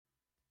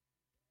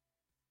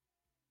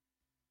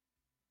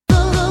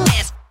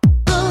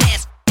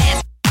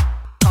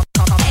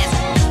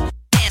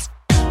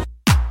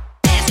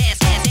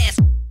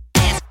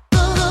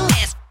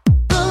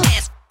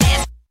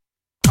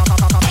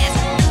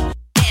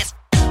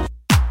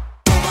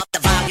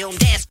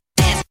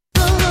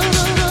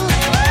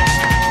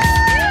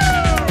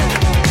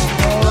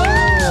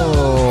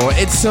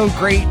so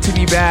great to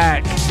be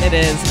back. It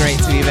is great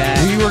to be back.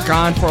 We were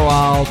gone for a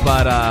while,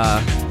 but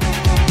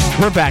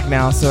we're back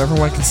now, so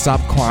everyone can stop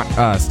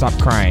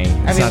crying.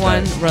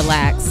 Everyone,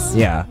 relax.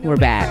 Yeah. We're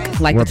back.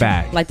 We're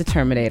back. Like the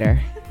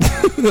Terminator.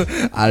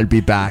 I'll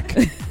be back.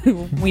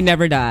 We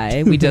never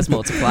die. We just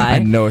multiply. I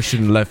know I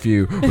shouldn't have left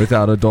you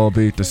without a doll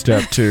beat to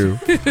step 2.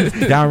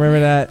 Y'all remember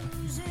that?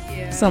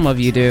 Yeah. Some of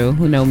you do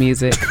who know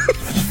music.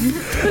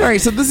 All right,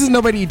 so this is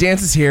Nobody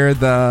Dances Here,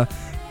 the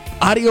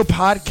audio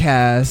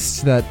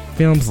podcast that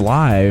films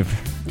live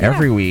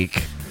every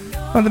week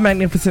on the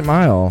Magnificent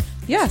Mile.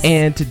 Yes.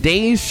 And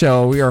today's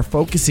show, we are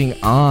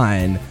focusing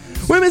on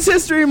Women's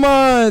History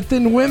Month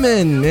and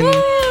women and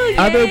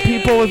other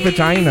people with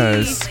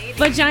vaginas.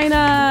 Vagina.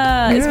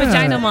 Yeah. It's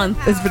Vagina Month.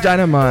 It's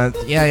Vagina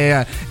Month.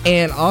 Yeah.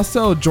 And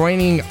also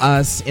joining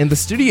us in the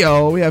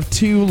studio, we have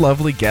 2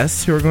 lovely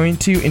guests who are going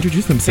to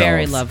introduce themselves.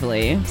 Very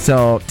lovely.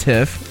 So,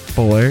 Tiff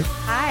Bullard.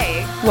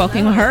 Hi.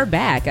 Welcome her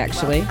back,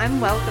 actually. I'm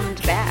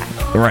welcomed back.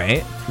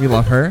 Right. We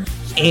love her.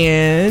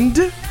 And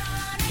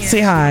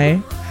say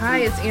hi. Hi,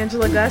 it's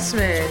Angela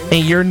Gussman.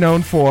 And you're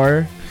known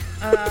for?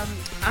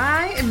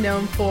 I am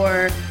known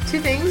for 2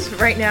 things.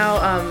 Right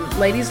now,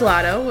 Ladies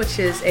Lotto, which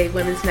is a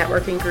women's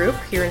networking group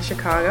here in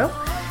Chicago,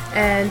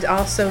 and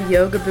also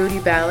Yoga Booty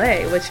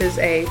Ballet, which is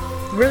a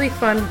really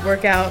fun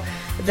workout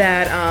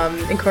that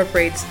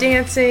incorporates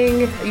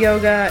dancing,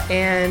 yoga,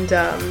 and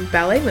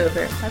ballet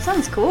movement. That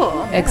sounds cool.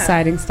 Yeah.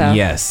 Exciting stuff.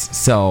 Yes.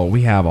 So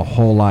we have a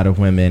whole lot of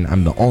women.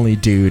 I'm the only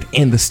dude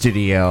in the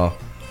studio.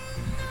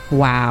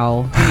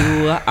 Wow,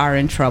 you are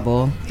in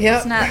trouble.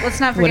 Yep.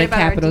 Let's not forget about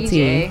capital our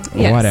DJ. T.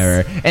 Yes.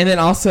 Whatever. And then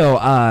also,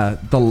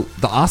 the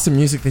awesome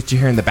music that you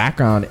hear in the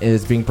background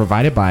is being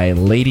provided by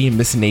Lady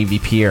Miss Navy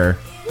Pier.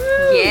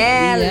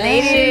 Yeah,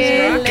 Lady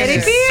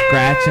Pier.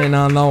 Scratching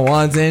on the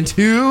 1s and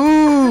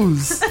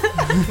 2s.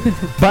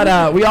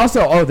 But we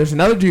also, there's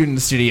another dude in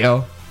the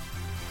studio.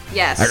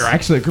 Yes. Or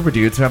actually a group of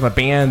dudes who have a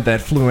band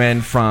that flew in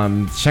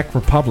from Czech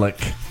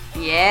Republic.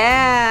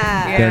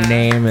 Yeah. Their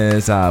name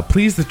is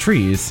Please the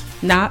Trees.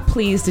 Not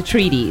Please the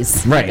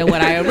Treaties. Right. Like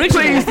what I originally...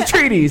 Please the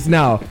Treaties.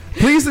 No.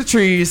 Please the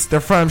Trees. They're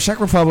from Czech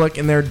Republic,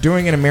 and they're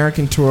doing an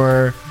American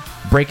tour,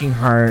 Breaking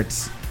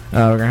Hearts.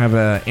 We're going to have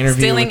an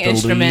interview Stealing with the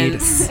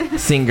instruments. lead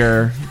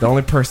singer, the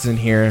only person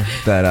here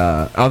that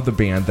of the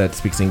band that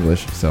speaks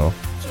English. So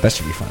that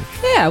should be fun.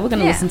 Yeah, we're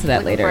going to listen to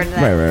that later.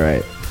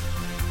 Right.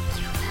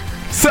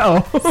 So,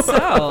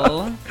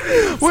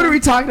 what are we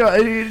talking about?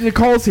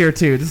 Nicole's here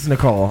too. This is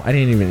Nicole. I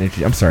didn't even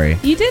introduce. I'm sorry.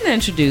 You didn't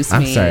introduce me.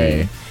 I'm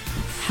sorry.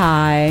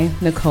 Hi,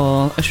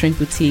 Nicole, A Shrink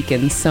Boutique,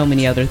 and so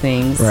many other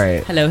things.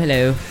 Right. Hello.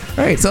 All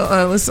right.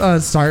 So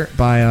let's start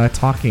by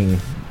talking.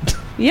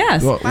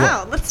 Yes.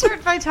 Wow. Let's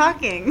start by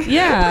talking.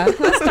 Yeah.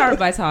 Let's start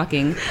by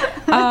talking.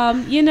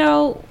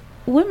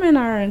 Women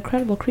are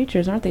incredible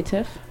creatures, aren't they,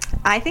 Tiff?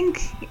 I think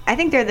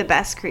they're the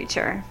best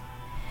creature.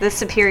 The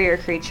superior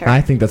creature.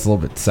 I think that's a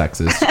little bit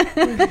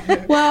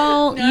sexist.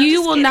 Well,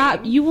 you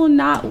will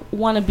not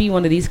want to be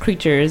one of these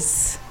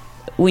creatures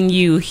when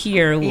you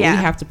hear what we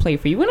have to play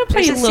for you. We're going to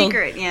play a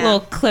little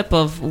clip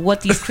of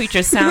what these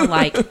creatures sound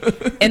like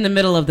in the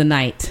middle of the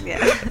night. Yeah.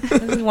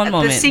 This is one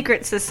moment. The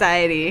secret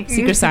society.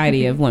 Secret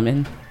society of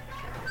women.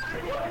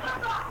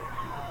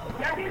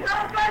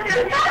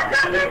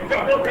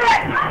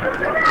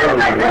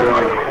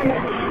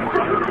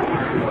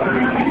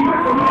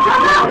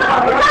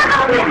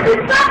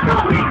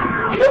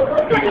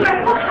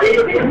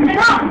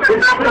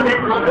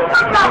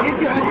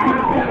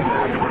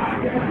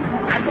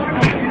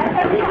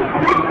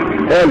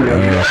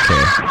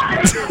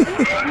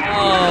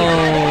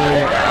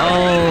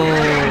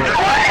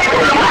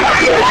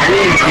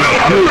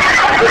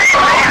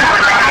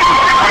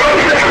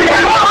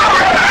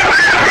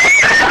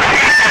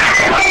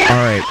 All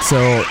right, so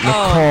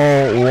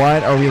Nicole,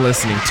 what are we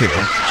listening to?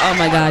 Oh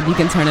my God, you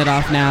can turn it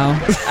off now.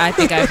 I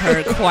think I've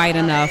heard quite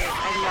enough.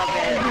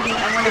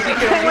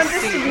 I want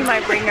this to be my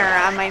ringer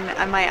on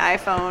my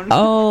iPhone.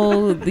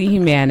 Oh, the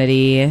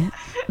humanity.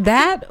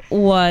 That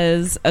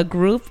was a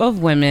group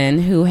of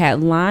women who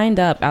had lined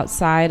up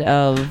outside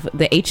of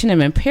the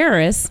H&M in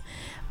Paris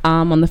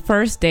on the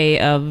first day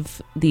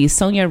of the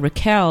Sonia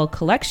Raquel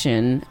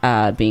collection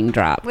being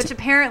dropped. Which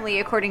apparently,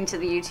 according to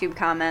the YouTube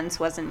comments,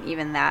 wasn't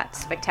even that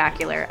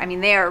spectacular. I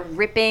mean, they are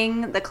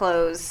ripping the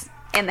clothes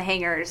and the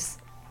hangers,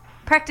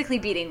 practically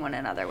beating one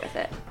another with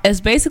it. It's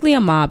basically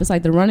a mob. It's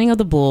like the running of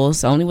the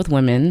bulls, only with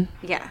women.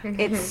 Yeah.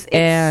 It's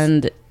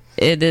and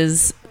it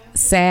is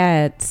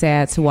sad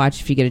to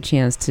watch if you get a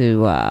chance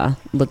to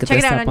look at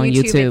this stuff on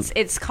YouTube.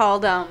 It's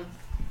called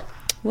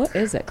what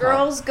is it called?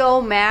 Girls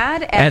Go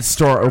Mad at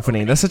Store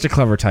Opening. That's such a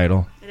clever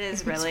title. It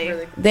is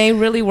really. They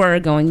really were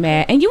going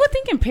mad. And you would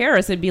think in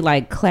Paris it'd be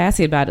like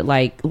classy about it,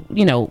 like,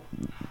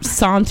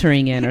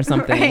 sauntering in or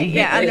something. Right,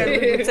 yeah, under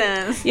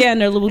Louboutins. Yeah,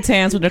 and their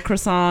Louboutins with their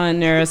croissant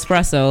and their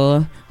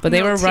espresso. But they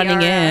No were running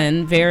tiara.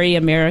 in very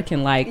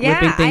American-like, Yeah,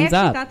 ripping I things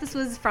actually up. thought this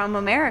was from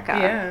America.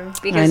 Yeah.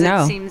 Because I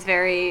know. it seems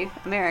very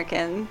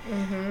American.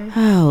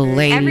 Oh,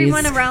 ladies.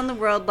 Everyone around the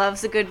world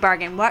loves a good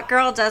bargain. What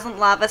girl doesn't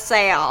love a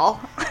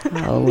sale?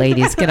 Oh,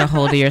 ladies, get a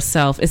hold of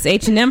yourself. It's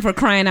H&M for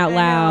crying out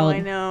loud. I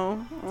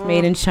know. It's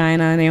made in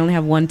China, and they only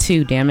have 1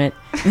 2, damn it.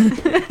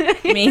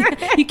 I mean,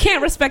 you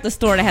can't respect a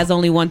store that has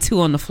only 1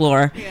 2 on the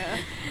floor.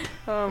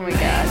 Oh my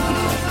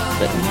god.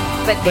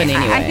 But anyway.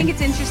 I think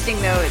it's interesting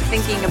though,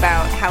 thinking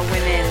about how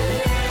women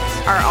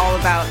are all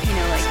about,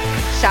 like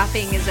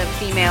shopping is a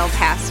female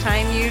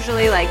pastime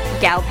usually. Like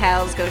gal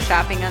pals go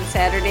shopping on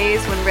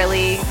Saturdays when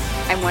really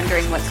I'm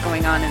wondering what's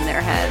going on in their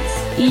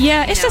heads.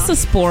 Yeah, it's know? just a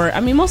sport. I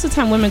mean, most of the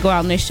time women go out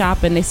and they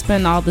shop and they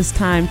spend all this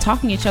time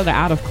talking each other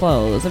out of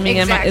clothes. I mean,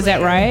 is that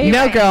Exactly. right?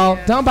 No, girl,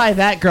 don't buy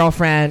that,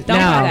 girlfriend. Don't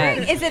no. buy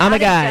that. Is it Oh my out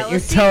of god, you're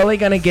jealousy? totally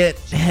gonna get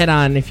hit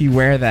on if you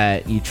wear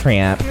that, you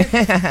tramp.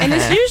 And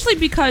it's usually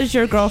because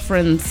your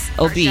girlfriend's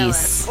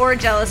obese. Or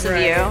jealous of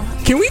you.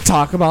 Can we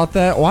talk about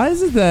that? Why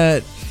is it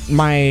that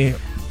my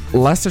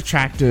less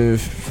attractive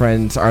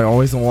friends are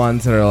always the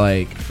ones that are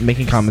like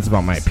making comments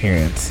about my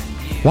appearance?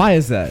 Why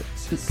is that?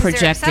 'Cause they're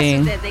Projecting.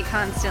 obsessed with it, they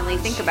constantly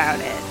think about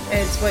it.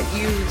 It's what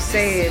you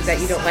say that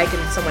you don't like in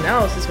someone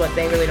else is what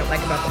they really don't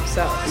like about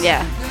themselves.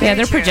 Yeah. Yeah, Very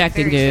they're true,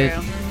 projecting, very dude.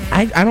 true.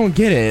 I don't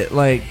get it.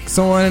 Like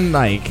someone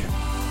like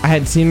I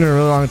hadn't seen in a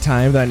really long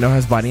time that I know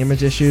has body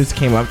image issues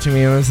came up to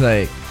me and was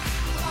like,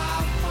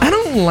 I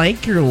don't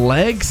like your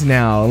legs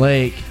now.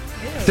 Like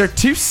they're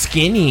too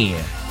skinny.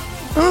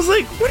 I was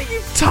like, what are you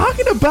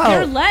talking about?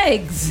 Your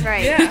legs.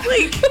 Right. Yeah.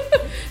 Like,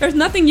 There's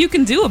nothing you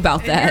can do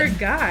about And you're a that.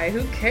 guy. Who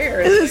and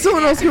cares? then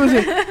someone else goes,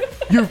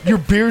 your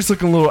beard's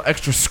looking a little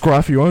extra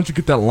scruffy. Why don't you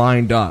get that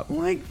lined up? I'm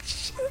like,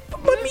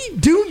 let me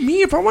do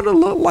me. If I want to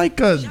look like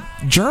a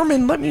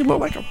German, let me look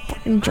like a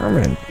fucking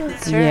German.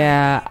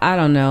 Yeah, I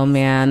don't know,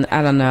 man.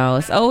 I don't know.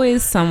 It's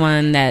always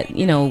someone that,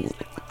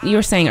 you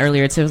were saying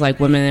earlier too, like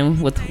women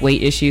with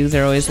weight issues,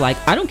 they're always like,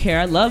 I don't care,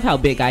 I love how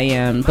big I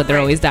am, but they're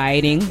always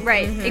dieting.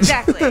 Right.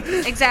 Exactly.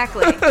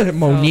 Exactly.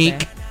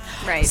 Monique.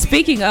 Right.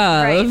 Speaking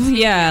of, Right.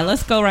 yeah,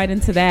 let's go right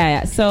into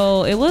that.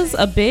 So it was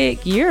a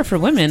big year for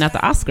women at the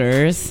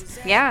Oscars.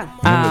 Yeah.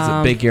 It was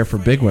a big year for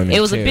big women. It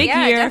was a too. big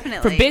Yeah, year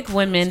definitely. for big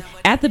women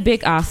at the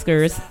big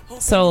Oscars.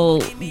 So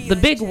the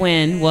big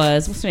win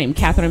was, what's her name?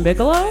 Catherine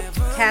Bigelow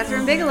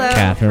Catherine Bigelow.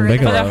 Catherine for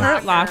Bigelow. for the Oh.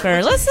 Hurt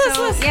Locker. Let's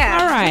Yeah.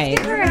 all right.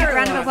 Let's give her a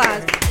round of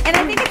applause. And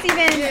I think it's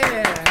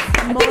even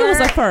I think it was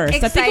a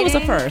first. I think it was a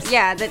exciting, first.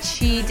 Yeah, that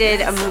she did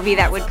a movie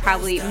that would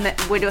probably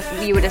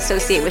you would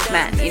associate with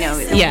men.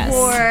 Yes.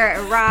 War,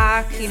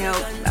 Iraq.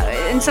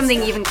 And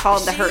something even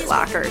called The Hurt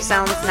Locker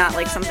sounds not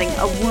like something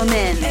a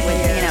woman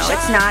would.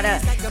 It's not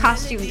a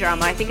costume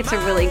drama. I think it's a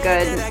really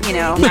good.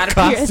 Not a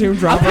Costume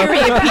drama.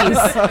 period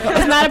piece.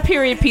 It's not a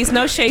period piece.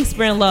 No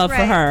Shakespeare in love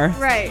for her.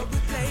 Right.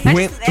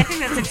 Win- I think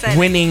that's exciting.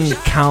 Winning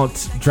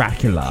Count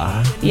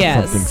Dracula.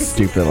 Yes. Something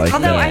stupid like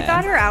Although that. I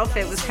thought her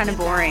outfit was kind of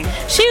boring.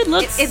 She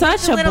looked It's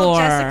such a a little bore.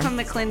 Jessica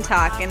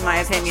McClintock, in my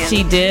opinion.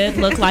 She did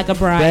look like a That's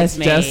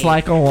bridesmaid. just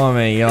like a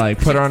woman. You like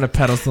put her on a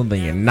pedestal,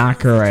 then you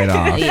knock her right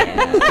off.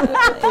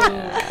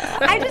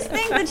 I just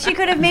think that she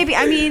could have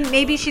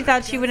maybe she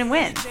thought she wouldn't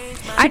win.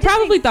 I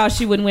probably thought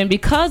she would win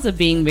because of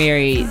being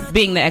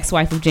the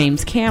ex-wife of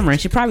James Cameron.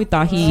 She probably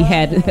thought he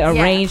had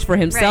arranged for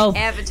himself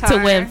Right, Avatar.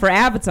 to win for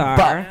Avatar.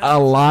 But a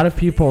lot of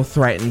people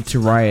threatened to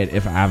riot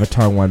if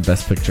Avatar won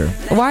Best Picture.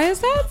 Why is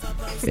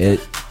that?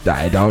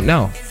 I don't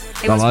know.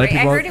 It a was lot of I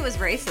people. heard it was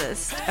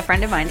racist. A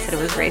friend of mine said it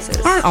was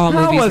racist. Aren't all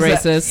How movies was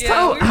that?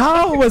 racist?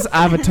 How was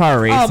Avatar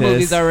racist? All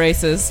movies are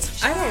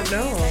racist. I don't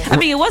know. I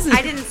mean, it wasn't.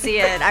 I didn't see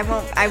it. I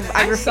won't.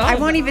 saw I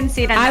won't even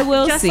see it. I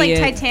will just see like it.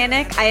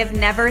 Titanic. I have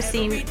never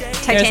seen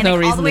Titanic no all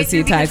the reason way to see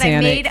through because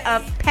Titanic. I made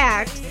a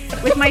pact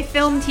with my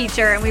film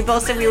teacher, and we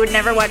both said we would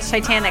never watch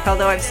Titanic.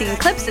 Although I've seen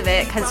clips of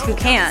it, because who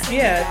can't?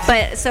 Yeah.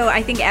 But so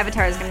I think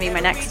Avatar is going to be my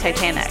next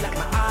Titanic,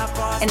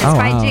 and it's Oh,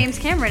 by wow. James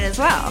Cameron as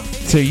well.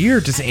 So you're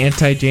just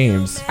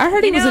anti-James. I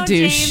heard he was a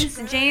douche.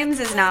 James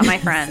is not my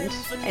friend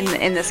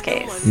in this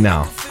case.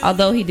 No.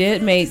 Although he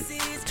did make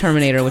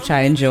Terminator, which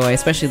I enjoy,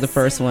 especially the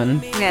first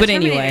one. Yeah, But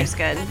anyway, Terminator's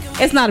good.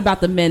 it's not about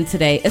the men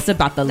today. It's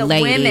about the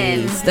ladies.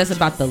 women. That's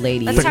about the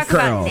ladies. Let's The talk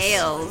about girls.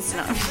 nails.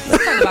 No.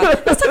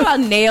 Let's talk about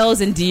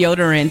nails and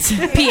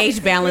deodorant,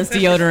 pH balanced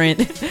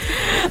deodorant.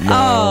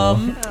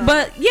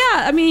 But yeah,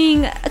 I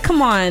mean,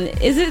 come on.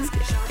 Is it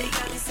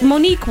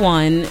Monique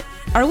won?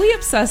 Are we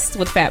obsessed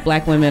with fat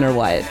black women or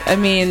what? I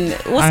mean,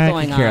 what's I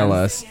going could care on?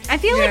 less. I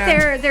feel like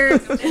Yeah. they're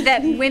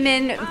that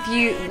women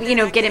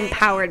get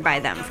empowered by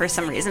them for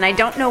some reason. I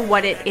don't know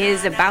what it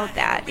is about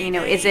that.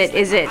 Is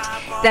it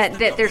that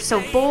they're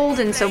so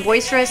bold and so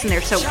boisterous and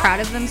they're so proud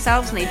of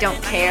themselves and they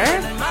don't care,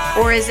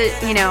 or is it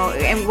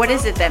and what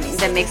is it that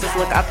makes us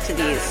look up to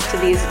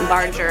these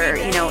larger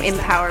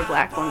empowered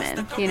black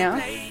women?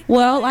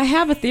 Well, I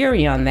have a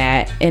theory on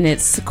that, and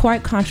it's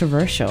quite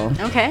controversial.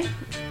 Okay.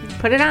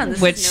 Put it on. This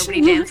Which is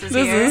Nobody Dances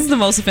this Here. is the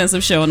most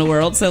offensive show in the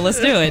world, so let's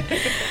do it.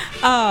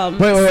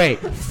 Wait.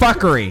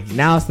 Fuckery.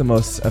 Now it's the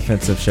most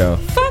offensive show.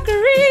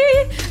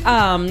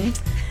 Fuckery.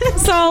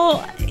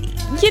 So,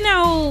 you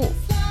know,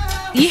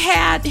 you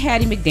had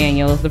Hattie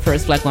McDaniel, the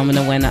first black woman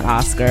to win an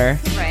Oscar.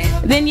 Right.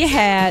 Then you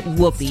had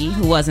Whoopi,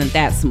 who wasn't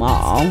that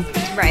small.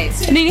 Right.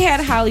 And then you had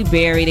Halle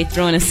Berry. They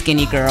threw in a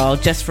skinny girl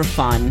just for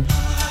fun.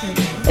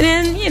 And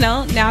then, you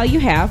know, now you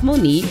have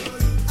Monique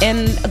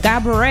and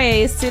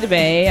Gabourey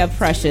Sidibe of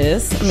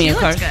Precious. I mean, She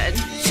of looked course,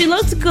 good. she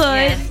looked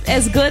good,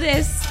 good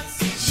as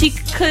she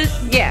could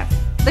Yeah.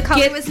 The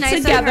color get was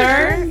nice together.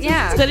 on her.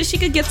 Yeah. As good as she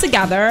could get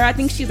together. I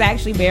think she's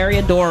actually very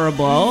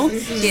adorable.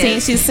 She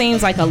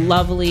seems like a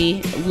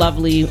lovely,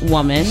 lovely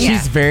woman. Yeah.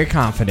 She's very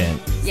confident.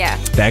 Yeah.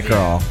 That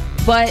girl.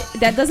 But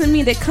that doesn't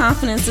mean that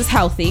confidence is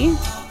healthy.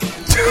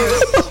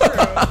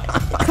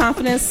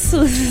 Confidence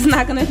is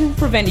not going to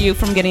prevent you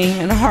from getting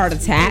a heart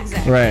attack.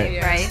 Exactly.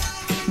 Right. Right.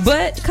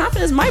 But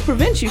confidence might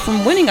prevent you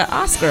from winning an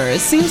Oscar. It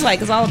seems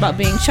like it's all about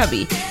being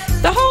chubby.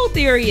 The whole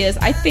theory is,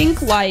 I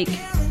think, like,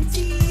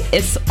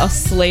 it's a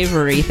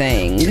slavery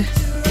thing.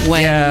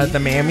 When The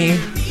mammy.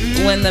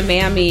 when the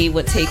mammy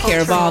would take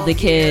care of all the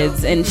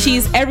kids, and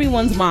she's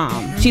everyone's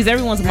mom. She's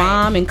everyone's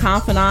mom and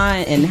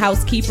confidant and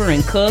housekeeper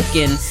and cook,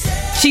 and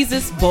she's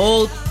this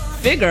bold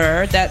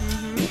figure that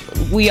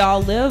we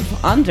all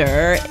live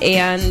under.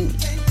 And,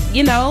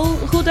 you know,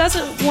 who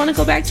doesn't want to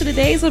go back to the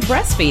days of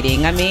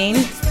breastfeeding? I mean,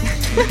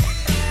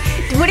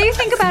 What do you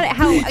think about it?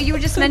 How you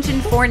just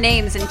mentioned 4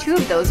 names, and 2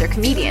 of those are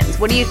comedians.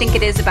 What do you think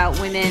it is about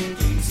women,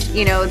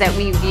 you know, that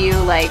we view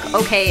like,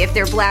 okay, if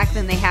they're black,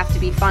 then they have to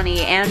be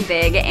funny and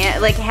big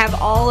and like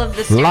have all of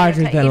the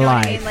Larger than you know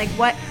life. What I mean? Like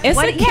what? it's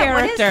what, a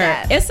character. What is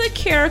that? It's a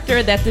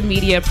character that the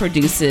media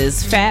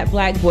produces. Fat,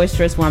 black,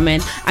 boisterous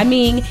woman. I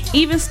mean,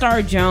 even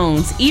Star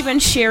Jones, even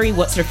Sherry,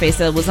 what's her face,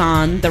 that was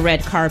on the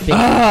red carpet.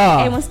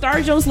 And when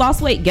Star Jones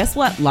lost weight, guess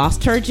what?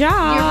 Lost her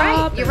job. You're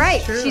right. You're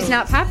right. true. She's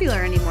not popular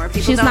anymore.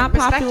 People She's don't not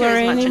respect her popular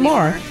as much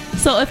anymore.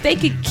 So if they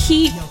could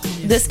keep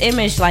this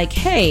image like,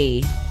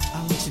 hey,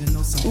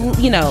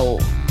 you know,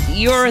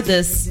 you're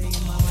this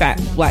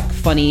fat, black,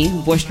 funny,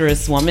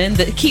 boisterous woman,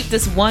 that keep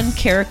this one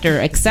character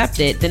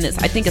accepted, then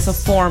I think it's a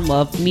form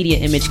of media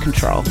image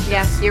control.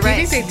 Yes, you're Do you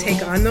right. think they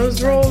take on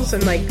those roles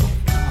and like,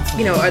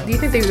 you know, do you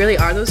think they really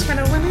are those kind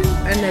of women?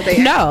 And that they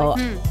No,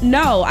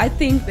 I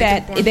think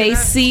that conform to they that?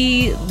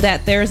 see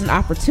that there's an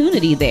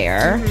opportunity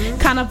there.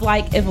 Kind of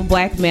like if a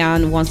black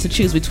man wants to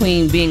choose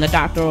between being a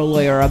doctor or a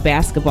lawyer or a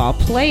basketball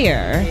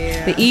player,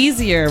 the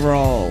easier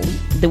role,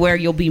 where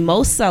you'll be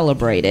most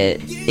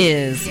celebrated,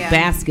 is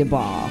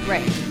basketball.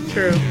 Right.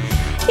 True.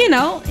 You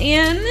know,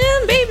 and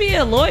maybe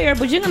a lawyer,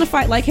 but you're going to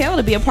fight like hell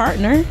to be a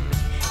partner.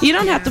 You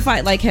don't have to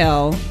fight like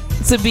hell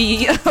to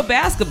be a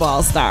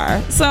basketball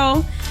star.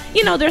 So,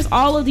 you know, there's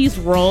all of these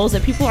roles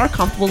that people are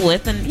comfortable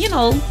with, and, you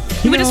know,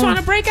 we're just trying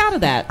to break out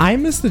of that. I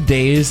miss the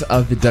days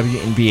of the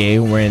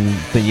WNBA when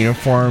the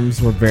uniforms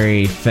were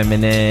very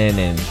feminine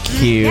and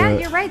cute. Yeah,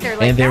 you're right. They're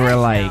like and they were guys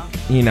like,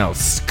 now. you know,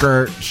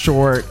 skirt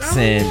shorts,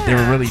 and they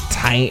were really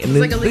tight, and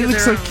like a they league of look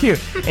so their own.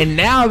 cute. And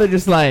now they're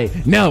just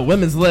like, no,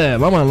 women's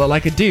lib. I want to look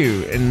like a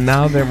dude. And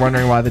now they're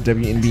wondering why the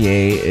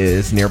WNBA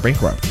is near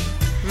bankrupt.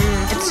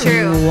 It's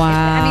true.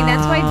 Wow. I mean,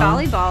 that's why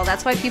volleyball.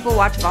 That's why people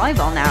watch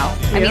volleyball now.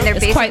 I mean, they're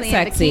It's quite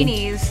basically in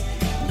sexy.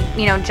 bikinis,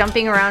 you know,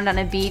 jumping around on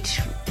a beach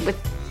with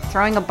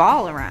throwing a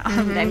ball around.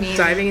 I mean,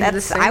 Diving into the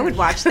that's sand. I would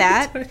watch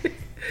that.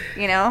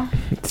 You know,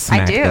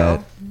 Smack I do.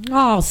 that.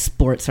 All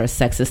sports are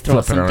sexist.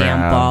 Throw Flip it some damn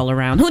around. ball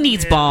around. Who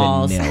needs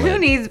balls? Nail Who it.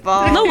 needs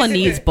balls? No one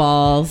needs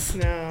balls.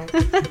 No.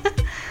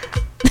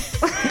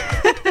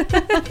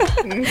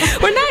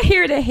 We're not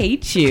here to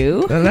hate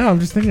you. No, I'm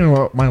just thinking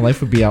what my life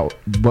would be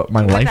what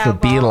my life would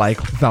be balls. like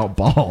without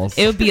balls.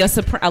 It would be a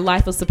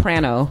life of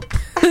soprano.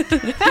 You would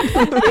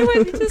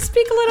just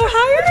speak a little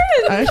higher,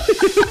 and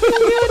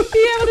you would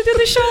be able to do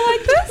the show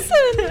like this.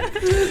 And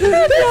This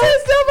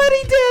is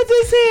Nobody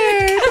Dances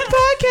Here, the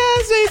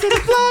podcast based on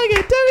the blog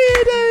at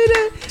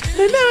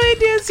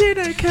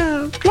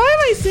www.nobodydance.com. Why am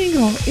I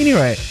single?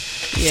 Anyway,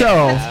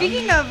 so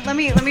Speaking of, let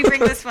me bring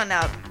this one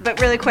up, but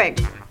really quick.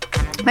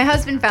 My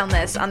husband found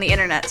this on the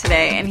internet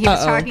today, and he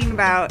was talking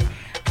about,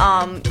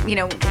 you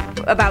know,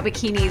 about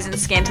bikinis and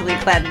scantily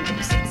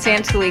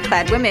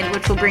clad women,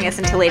 which will bring us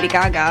into Lady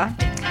Gaga.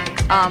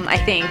 I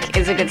think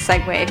is a good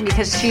segue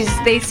because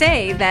they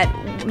say that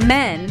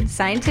men,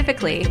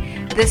 scientifically,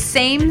 the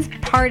same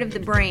part of the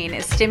brain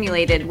is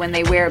stimulated when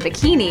they wear a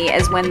bikini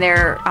as when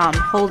they're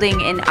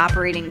holding and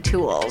operating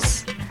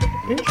tools.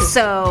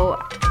 So,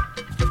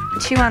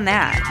 chew on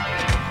that.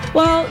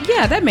 well,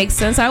 yeah, that makes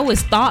sense. I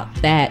always thought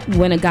that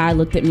when a guy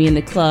looked at me in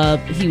the club,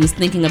 he was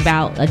thinking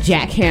about a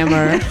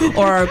jackhammer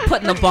or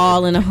putting a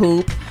ball in a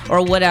hoop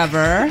or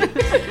whatever.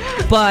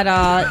 But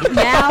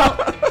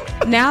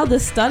now the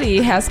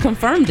study has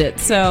confirmed it.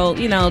 So,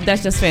 you know,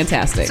 that's just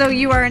fantastic. So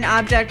you are an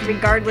object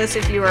regardless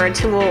if you are a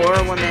tool or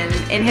a woman.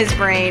 In his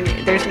brain,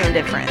 there's no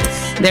difference.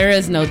 There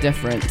is no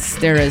difference.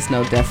 There is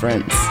no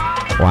difference.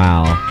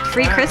 Wow.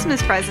 Free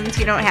Christmas presents.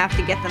 You don't have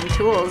to get them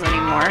tools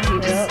anymore.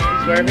 You just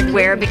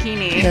wear a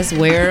bikini. Just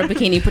wear a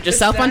bikini. Put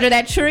yourself under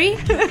that tree.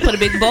 Put a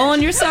big bow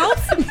on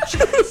yourself.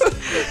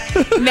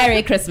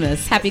 Merry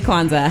Christmas. Happy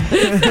Kwanzaa.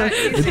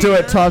 Do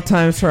it 12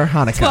 times for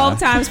Hanukkah. 12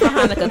 times for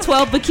Hanukkah.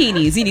 12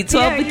 bikinis. You need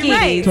 12 Yeah, bikinis. you're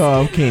right.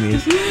 12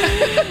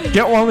 bikinis.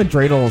 Get one with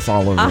dreidels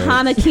all over A it.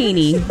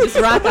 Hanakini. Just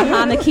rock a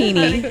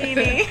Hanakini.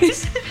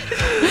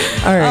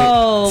 All right.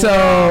 Oh, so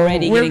we're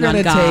already we're getting on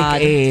gonna God.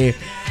 take a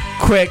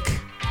quick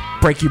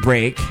breaky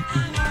break,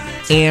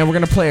 and we're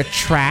gonna play a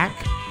track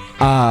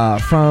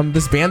from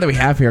this band that we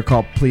have here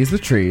called Please the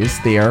Trees.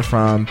 They are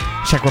from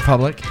Czech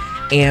Republic,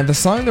 and the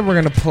song that we're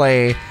gonna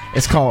play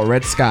is called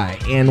Red Sky.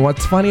 And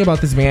what's funny about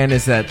this band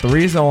is that the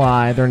reason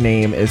why their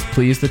name is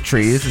Please the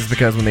Trees is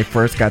because when they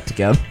first got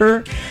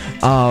together,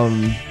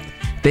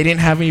 they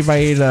didn't have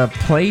anybody to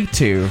play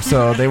to,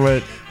 so they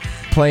would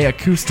play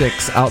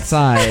acoustics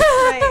outside.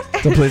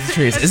 To please the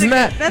trees. Isn't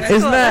that that's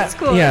isn't cool. that That's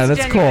cool. yeah, That's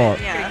that's genuine.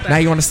 cool. Yeah. Now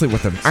you want to sleep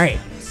with them. All right.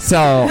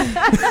 So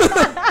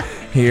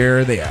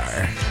here they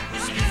are.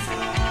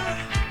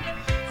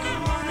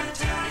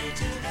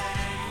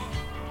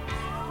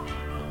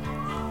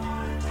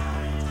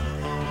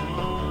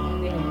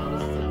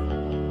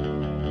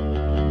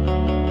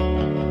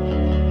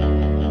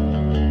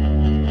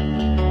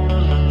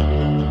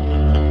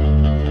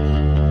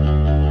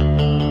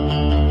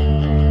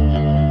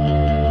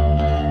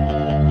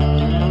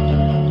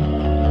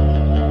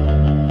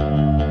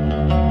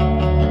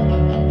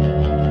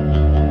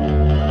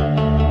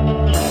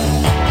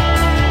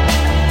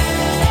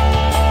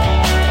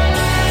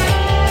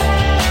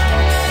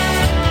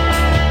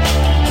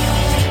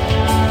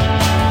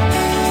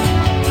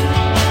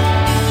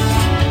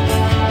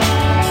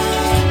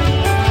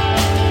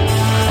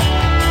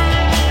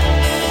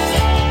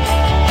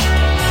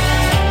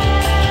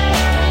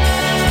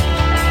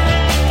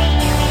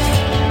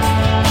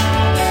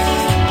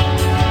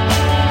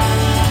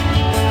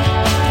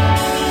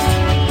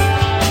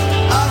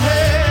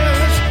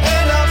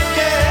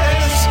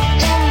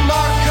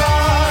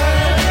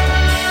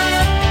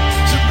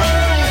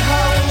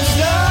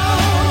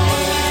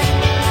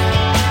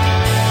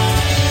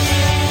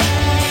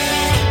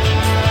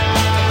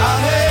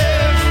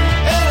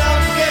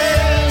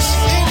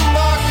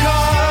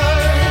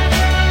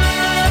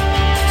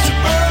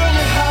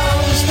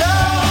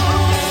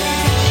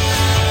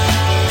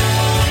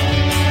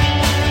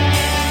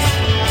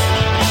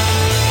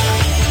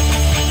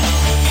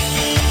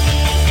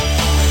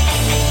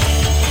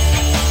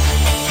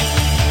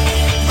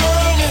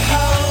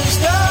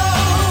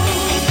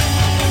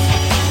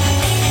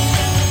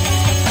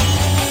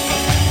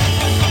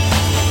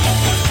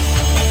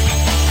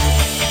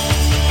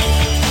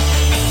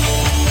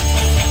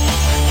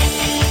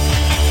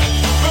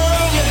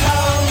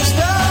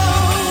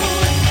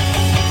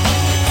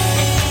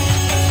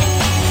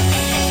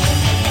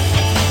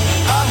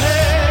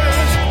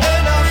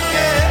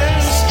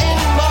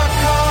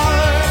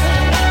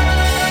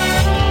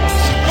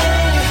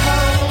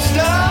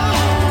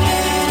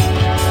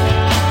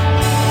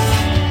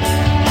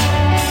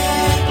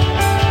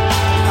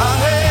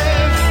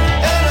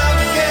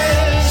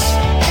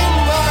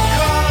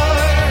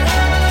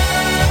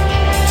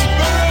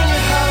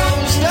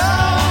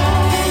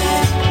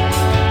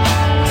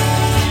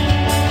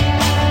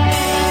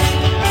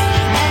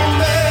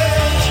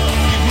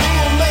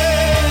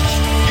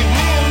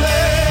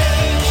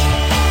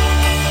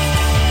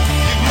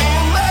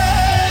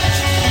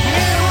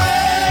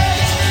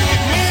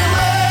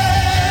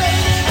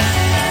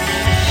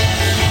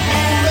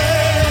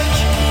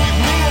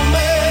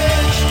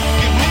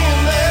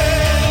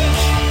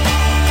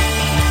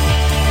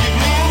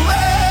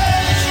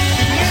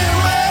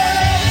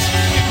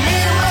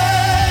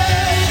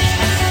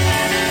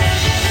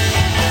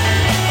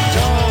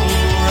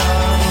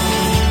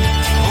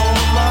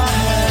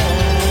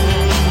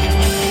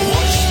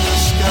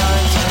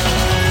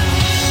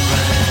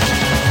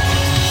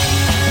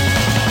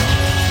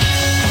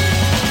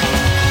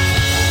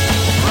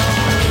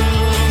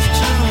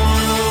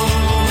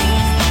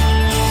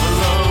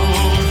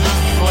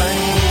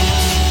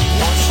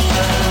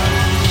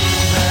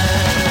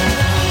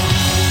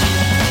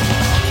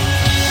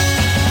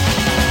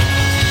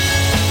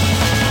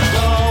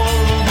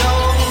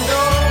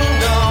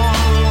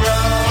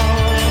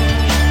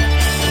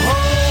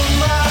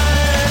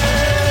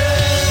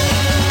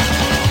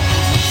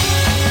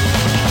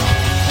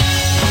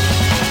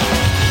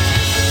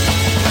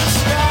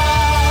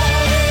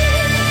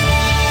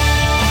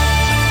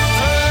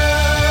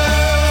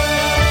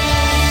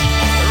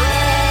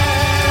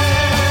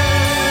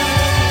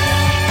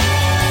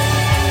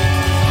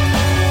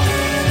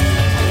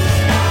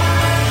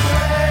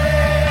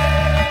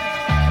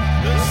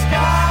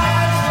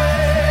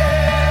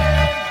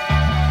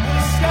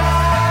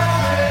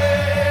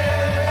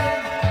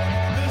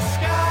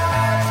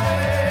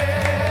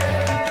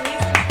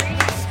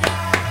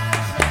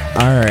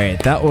 All right,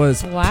 that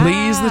was Wow.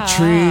 Please the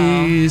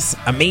Trees.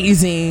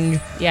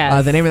 Amazing.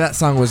 Yes. The name of that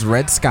song was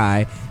Red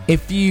Sky.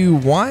 If you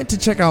want to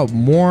check out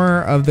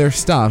more of their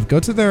stuff,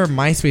 go to their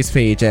MySpace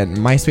page at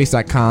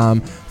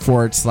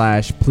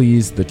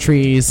myspace.com/Please the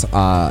Trees.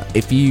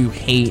 If you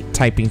hate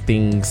typing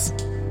things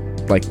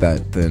like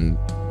that, then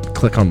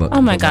click on the.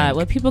 Oh my the God! link.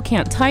 Well, people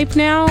can't type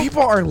now.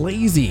 People are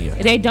lazy.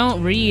 They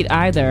don't read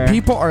either.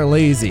 People are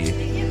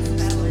lazy.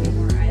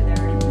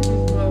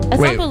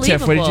 That's Wait, unbelievable.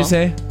 Tiff, what did you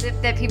say?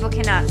 That people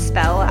cannot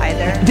spell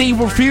either. They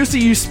refuse to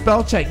use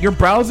spell check. Your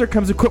browser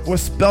comes equipped with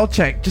spell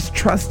check. Just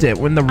trust it.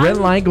 When the red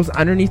line goes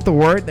underneath the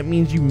word, that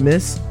means you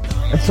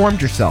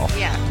misinformed yourself.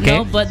 Yeah. Okay?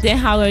 No, but then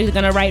how are you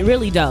gonna write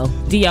really dough?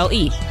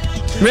 DOE.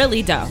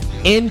 Really dough.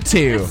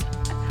 Into.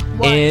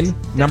 In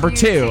number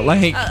 2.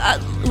 Like,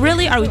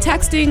 Really? Are we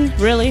texting?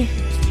 Really?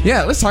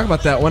 yeah, let's talk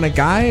about that. When a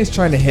guy is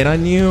trying to hit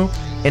on you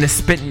in a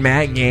spit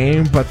mad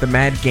game, but the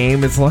mad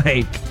game is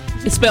like,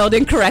 It's spelled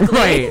incorrectly.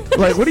 right.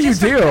 Like, what do you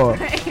do?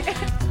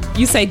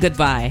 You say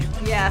goodbye.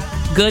 Yeah.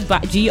 Goodbye.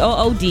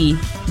 GOODBY.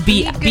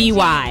 Be good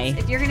genes.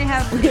 If you're gonna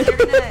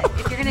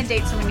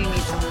date someone, you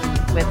need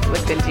someone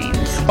with good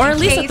genes. Or at In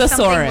least a case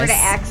something were thesaurus. to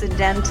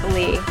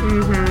accidentally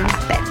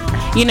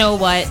happen. You know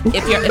what?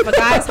 If a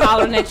guy's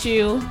hollering at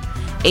you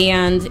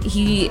and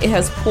he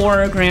has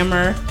poor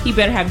grammar, he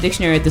better have a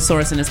dictionary or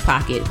thesaurus in his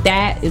pocket.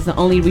 That is the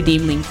only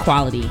redeeming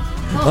quality.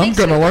 Well, it I'm makes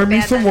you gonna look learn me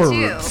bad some then,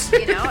 words. Too.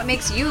 You know, it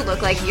makes you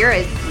look like you're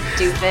a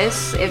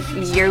doofus if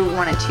you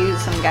want to choose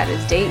some guy to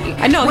date you.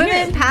 I know,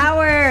 Women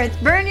power.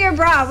 Burn your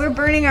bra. We're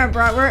burning our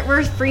bra.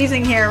 We're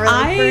freezing here. We're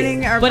like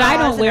burning our But I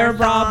bras don't and wear our a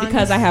bra thongs.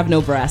 because I have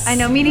no breasts. I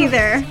know, me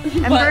neither.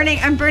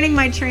 I'm burning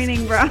my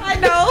training bra. I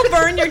know.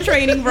 Burn your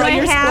training bra. my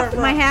your half sport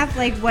bra. my half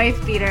like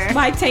wife beater.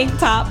 My tank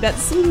top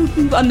that's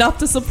enough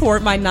to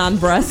support my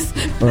non-breasts.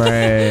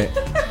 Right.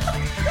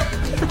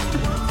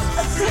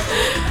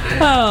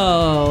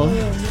 Oh.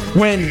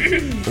 When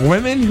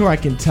women who I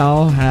can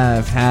tell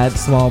have had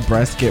small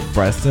breasts get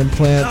breast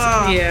implants,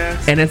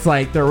 Yeah. and it's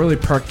like they're really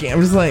perky.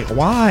 I'm just like,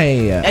 why?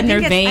 And their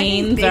I think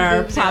veins big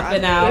are boobs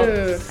popping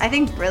ugly. out. I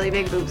think really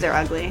big boobs are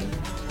ugly.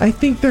 I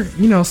think they're,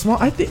 small.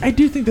 I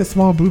do think that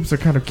small boobs are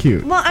kind of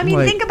cute. Well, I mean,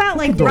 Like, think about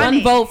like look at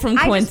running. One vote from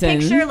Quentin. I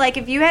just picture like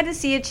if you had to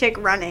see a chick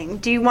running,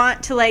 do you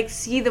want to like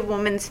see the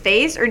woman's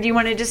face, or do you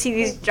want to just see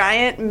these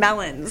giant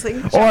melons? Like,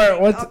 Or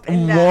jumping what's up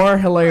and down? more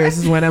hilarious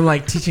is when I'm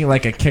like teaching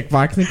like a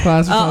kickboxing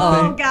class or Oh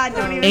something, God,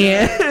 don't even.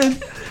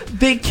 and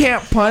they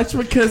can't punch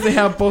because they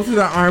have both of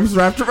their arms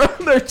wrapped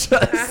around their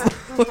chest,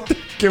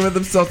 giving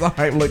themselves a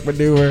Heimlich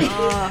maneuver.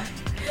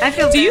 I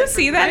feel. Do bad you for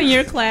see that in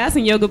your class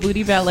in Yoga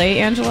Booty Ballet,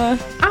 Angela?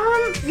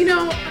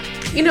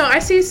 I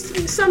see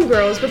some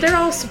girls, but they're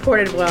all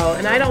supported well,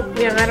 and I don't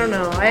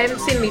know. I haven't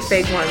seen any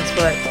fake ones,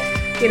 but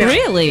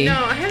Really?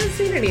 No, I haven't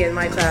seen any in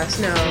my class.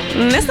 No.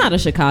 That's not a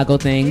Chicago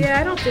thing. Yeah,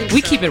 I don't think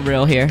We so. keep it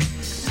real here.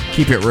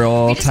 Keep it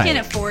real We just tight. can't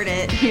afford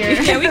it here.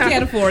 Yeah, we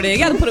can't afford it.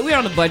 You gotta put it. We're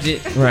on a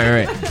budget.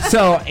 Right.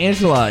 So,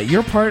 Angela,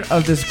 you're part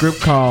of this group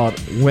called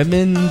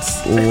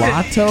Women's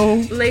Lotto.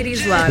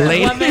 Ladies Lotto.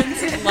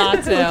 Women's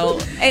Lotto.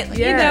 Hey, you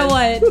Yes. know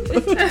what?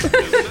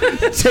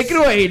 Take it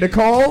away,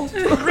 Nicole.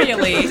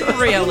 Really.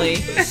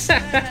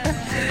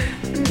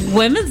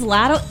 Women's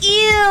Lotto.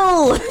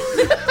 Ew.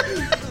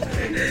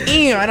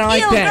 Ew, I don't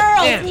like Ew,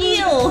 that. girls.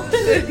 Ew.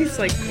 He's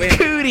like, wait.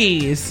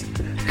 Cooties.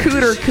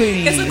 Cooter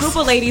cooties. It's a group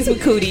of ladies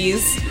with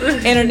cooties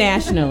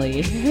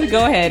internationally.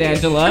 Go ahead,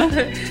 Angela.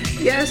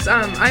 Yes,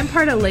 I'm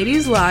part of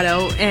Ladies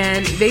Lotto,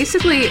 and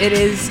basically it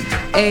is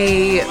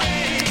a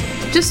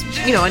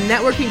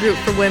networking group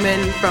for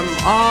women from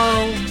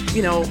all,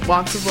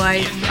 walks of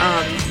life,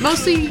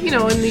 mostly, in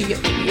the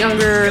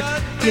younger,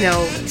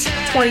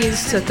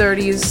 20s to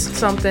 30s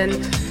something,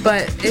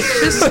 but it's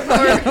just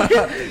for...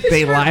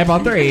 They lie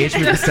about their age.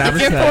 We've If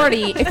established you're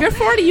that.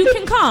 40, you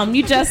can come.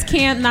 You just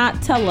can't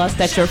not tell us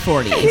that you're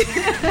 40.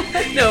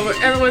 No,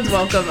 everyone's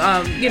welcome,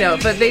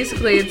 but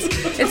basically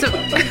it's a...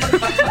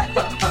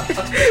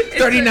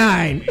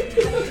 39.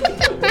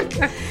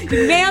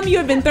 Ma'am, you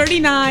have been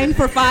 39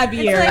 for 5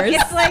 years.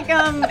 It's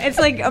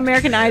like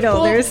American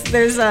Idol.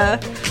 There's a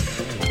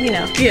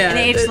an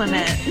age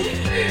limit.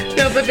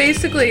 No, but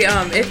basically,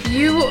 if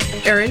you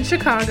are in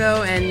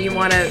Chicago and you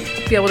want to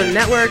be able to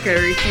network, or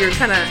if you're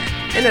kind of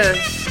in a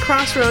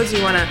crossroads,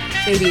 you want to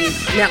maybe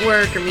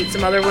network or meet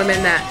some other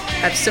women that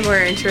have similar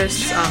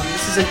interests,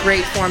 this is a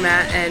great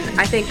format, and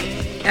I think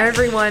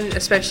everyone,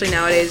 especially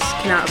nowadays,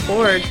 cannot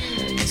afford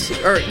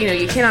to, or you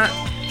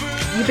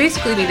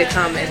basically need to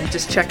come and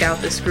just check out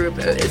this group.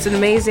 It's an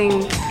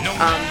amazing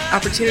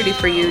opportunity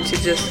for you to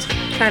just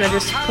kind of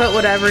just put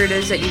whatever it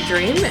is that you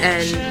dream,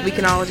 and we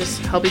can all just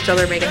help each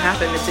other make it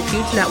happen. It's a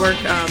huge network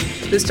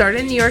that started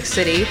in New York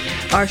City.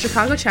 Our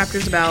Chicago chapter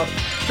is about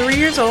 3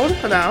 years old.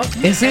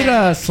 Is it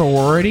a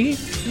sorority?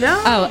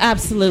 No. Oh,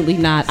 absolutely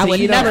not. I So would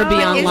you don't- never be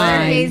Oh, it's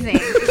online. amazing.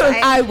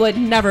 I would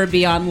never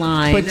be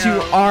online. But you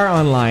are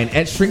online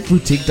at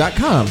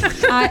shrinkboutique.com.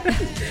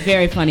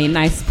 Very funny,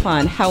 nice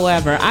pun.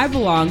 However, I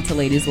belong to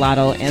Ladies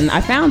Lotto, and I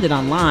found it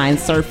online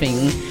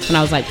surfing when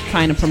I was like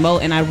trying to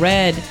promote, and I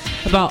read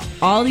about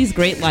all these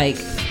great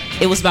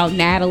it was about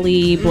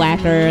Natalie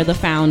Blacker, the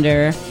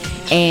founder,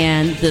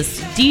 and this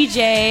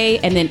DJ,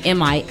 and then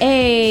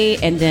MIA,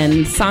 and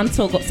then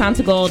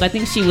Santa Gold. I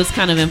think she was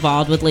kind of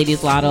involved with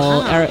Ladies Lotto,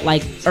 or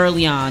like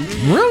early on.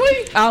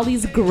 Really? All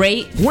these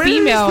great When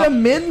female. is the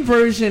men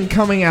version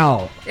coming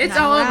out? It's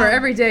all over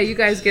every day. You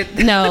guys get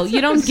No,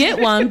 you don't get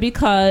one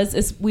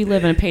because we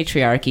live in a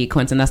patriarchy,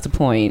 Quentin. That's the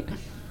point.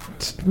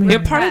 You're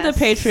part of the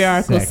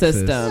patriarchal Sexist.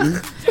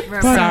 system.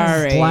 But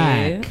Sorry.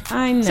 I'm black.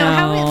 I know.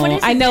 So what is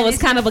it? I know Is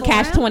it's it kind a of a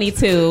forum?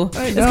 catch-22.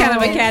 It's kind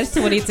of a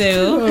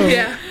catch-22.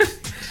 Yeah.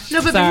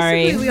 No, but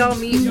Sorry. basically we all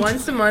meet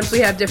once a month. We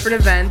have different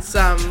events.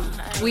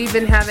 We've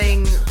been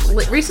having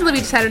recently. We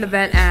just had an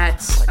event at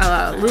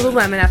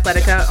Lululemon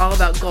Athletica, all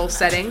about goal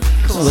setting.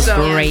 It was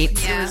great.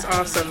 It was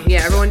awesome.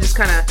 Yeah, everyone just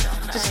kind of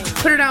just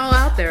put it all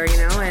out there, you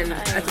know, and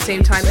at the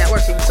same time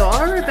networking. So all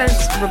our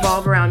events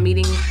revolve around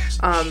meeting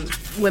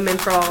women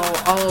from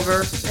all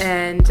over,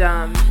 and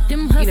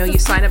you know, you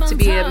sign up to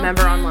be a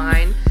member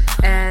online.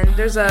 And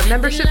there's a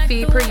membership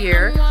fee per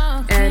year,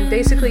 and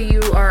basically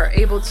you are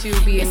able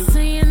to be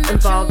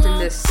involved in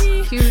this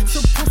huge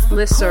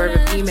listserv of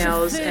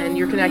emails, and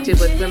you're connected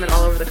with women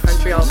all over the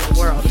country, all over the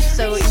world.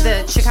 So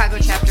the Chicago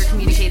chapter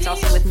communicates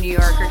also with New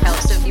York or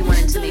California. So if you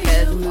wanted to make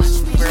a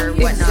move or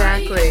whatnot,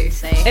 Exactly. you could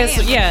say,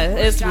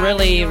 hey, It's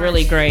really,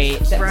 really great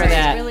for Right.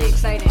 that. It's really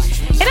exciting.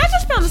 And I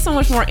just found it so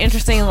much more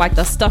interesting, like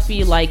the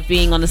stuffy, like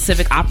being on the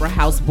Civic Opera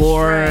House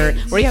board,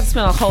 where you have to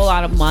spend a whole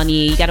lot of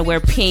money. You got to wear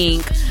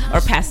pink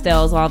or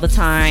pastels all the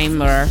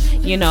time, or,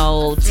 you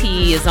know,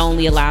 tea is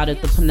only allowed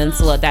at the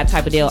Peninsula, that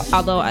type of deal.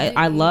 Although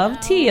I love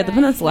tea at the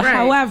Peninsula. Right.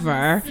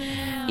 However,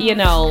 you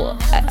know,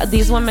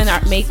 these women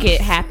make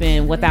it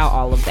happen without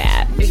all of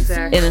that.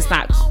 Exactly. And it's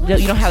not,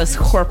 you don't have this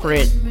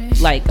corporate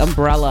like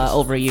umbrella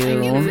over you.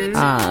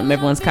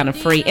 Everyone's kind of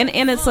free, and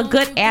it's a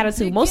good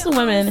attitude. Most of the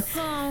women,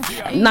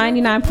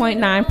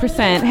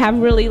 99.9%, have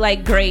really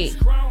like great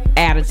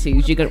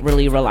attitudes. You could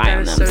really rely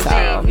on That is them. so So,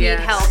 true. Need Yes.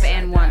 help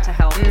and want to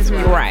help as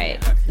well. right,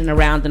 and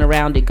around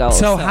it goes.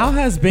 So how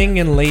has being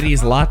in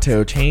Ladies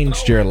Lotto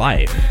changed your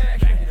life?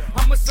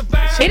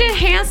 It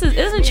enhances. It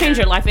doesn't change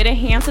your life. It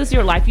enhances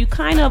your life. You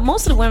kind of,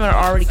 most of the women are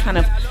already kind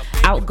of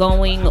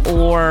outgoing,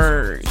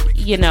 or,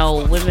 you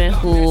know, women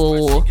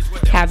who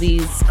have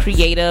these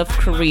creative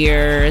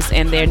careers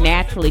and they're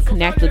naturally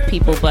connect with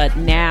people, but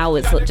now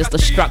it's just a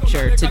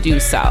structure to do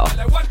so.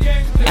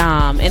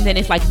 And then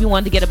if you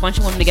wanted to get a bunch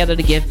of women together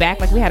to give back,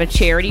 like we had a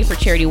charity for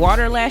Charity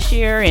Water last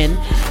year, and,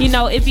 you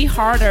know, it'd be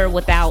harder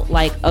without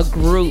like a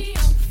group,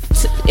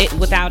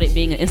 without it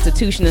being an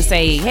institution, to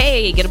say,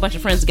 hey, get a bunch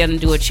of friends together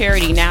and do a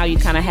charity. Now you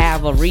kind of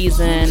have a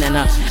reason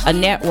and a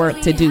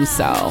network to do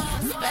so.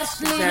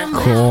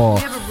 Exactly. Cool.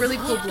 We have a really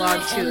cool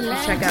blog too that you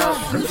can check out.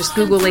 Just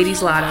Google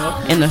Ladies Lotto.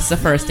 And that's the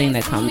first thing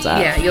that comes up.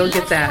 Yeah, you'll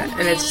get that,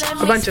 and it's a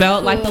bunch Spelled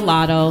of like the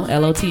lotto,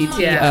 LOTTO,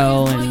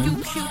 Yeah.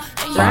 and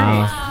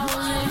Wow.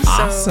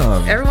 Awesome.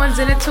 So everyone's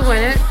in it to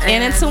win it,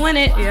 in it to win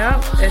it.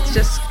 Yeah,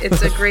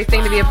 it's a great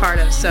thing to be a part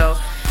of. So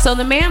So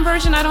the man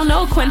version, I don't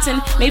know,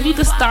 Quentin. Maybe you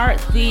could start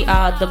the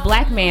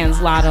black man's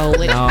lotto.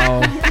 With,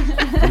 No.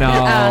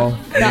 No.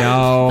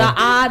 No. The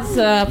odds,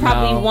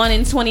 probably No. 1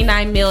 in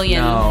 29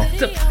 million. No.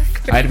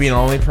 I'd be the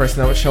only person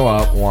that would show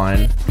up.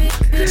 1.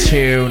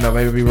 2,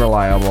 nobody would be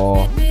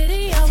reliable.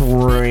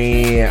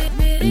 3,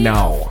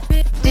 no.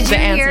 Did you The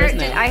answer hear? is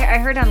no. I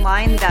heard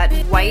online that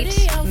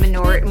whites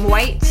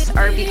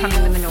are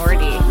becoming the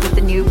minority with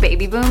the new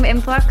baby boom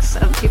influx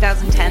of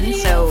 2010.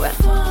 So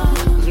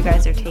you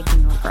guys are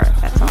taking over.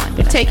 That's all I'm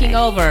gonna Taking say.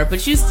 over,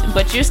 but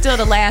you're still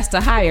the last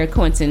to hire,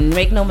 Quentin.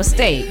 Make no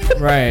mistake.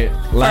 Right.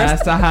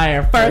 Last to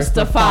hire, First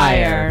to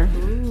fire.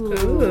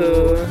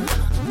 ooh,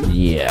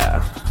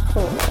 Yeah.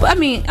 I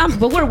mean,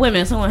 but we're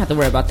women, so we don't have to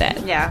worry about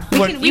that. Yeah,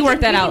 You work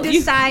that out. We can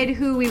decide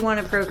who we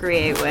want to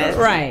procreate with.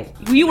 Right.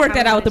 You work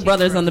that out with the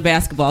brothers on the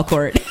basketball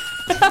court.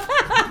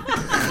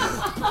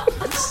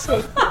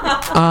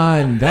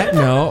 On that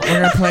note, we're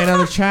gonna play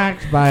another track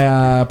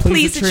by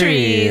Please the the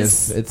Trees.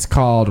 Trees. It's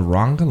called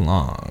Wrong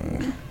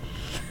Along.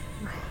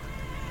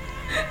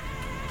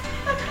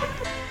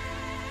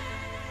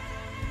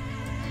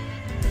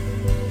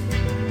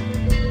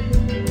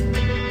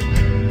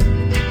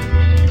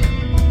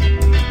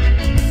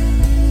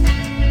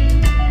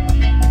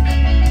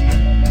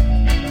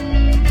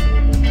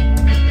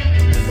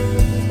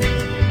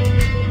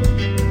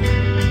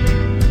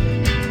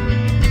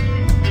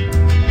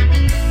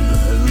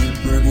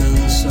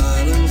 Pregnant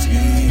silence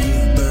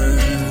gave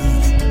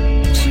birth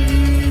to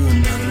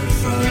another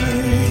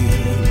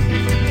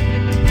fight.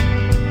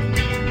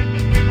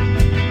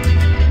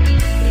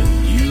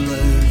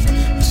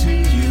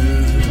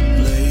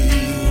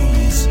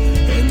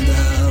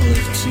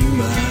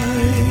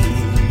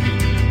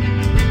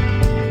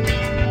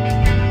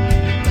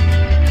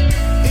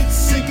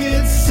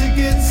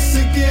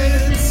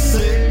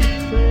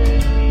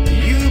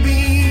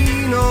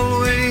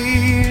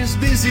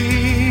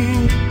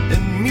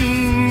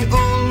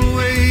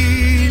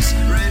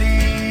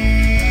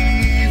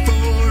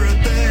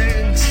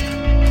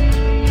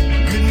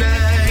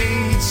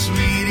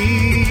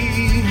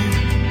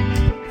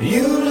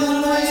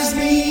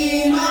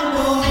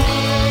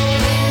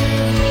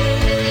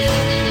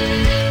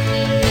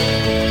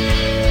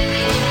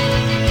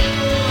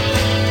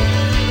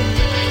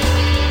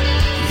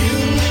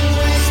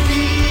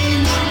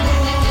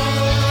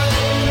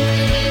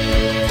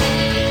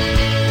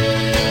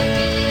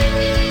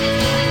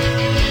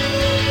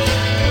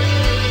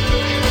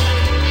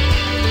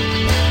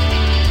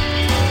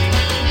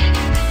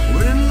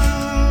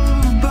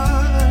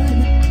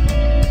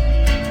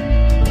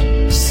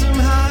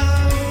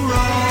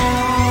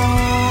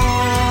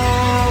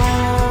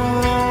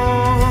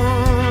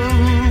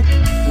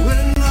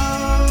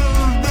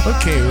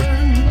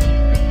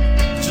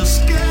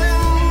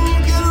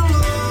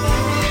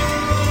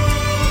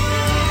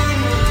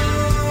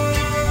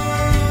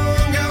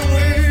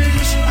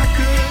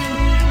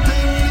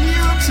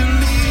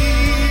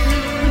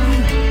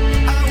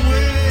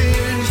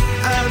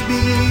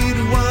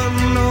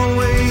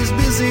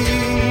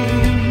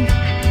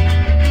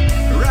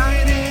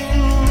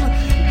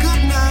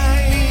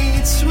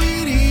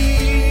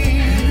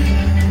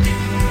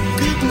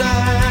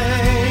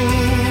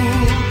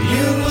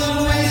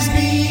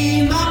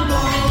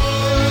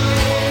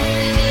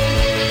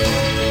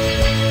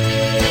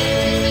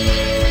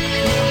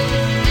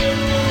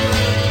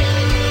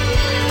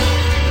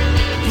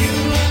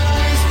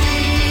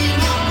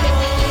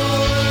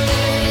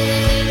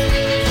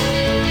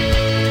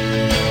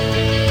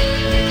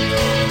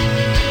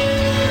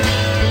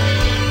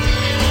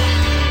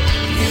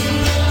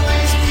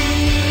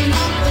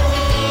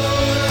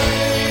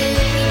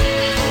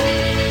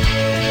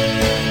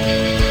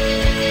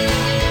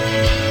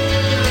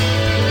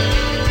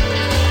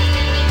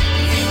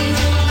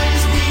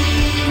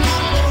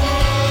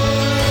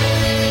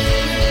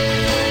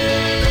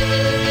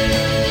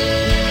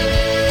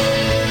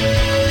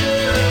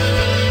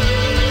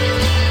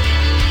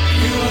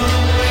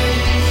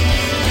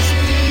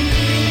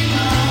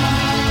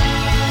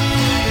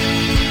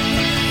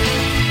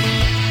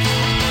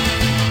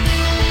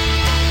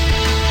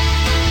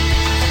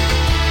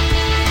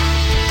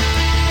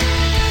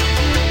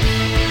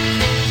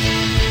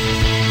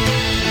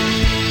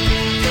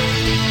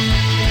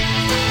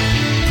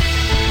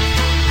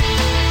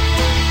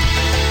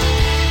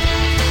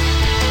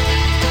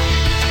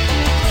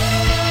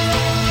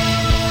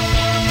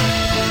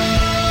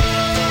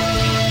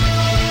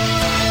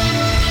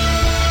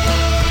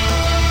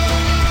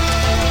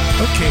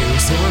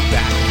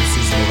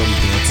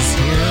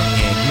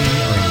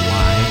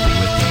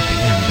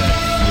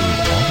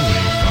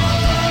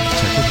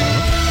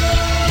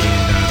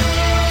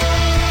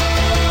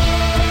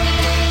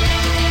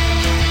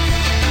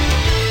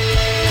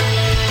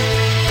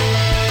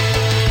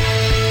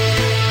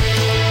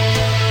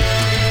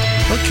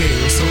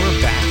 So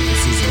we're back.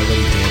 This is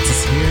Nobody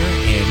Dances here,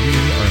 and we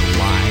are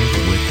live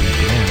with a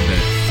band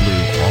that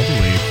flew all the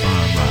way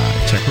from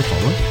Czech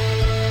Republic.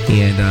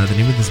 And the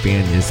name of this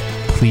band is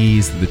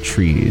Please the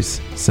Trees.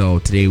 So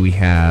today we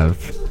have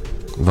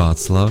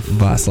Václav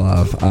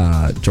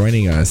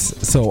joining us.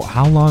 So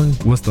how long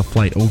was the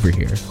flight over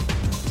here?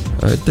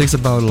 It takes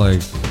about like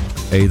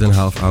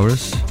 8.5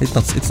 hours. It's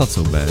not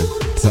so bad.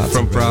 It's not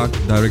From so bad.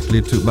 Prague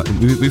directly to, but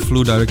we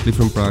flew directly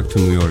from Prague to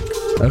New York.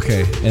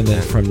 Okay, and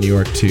then from New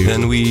York to...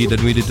 Then we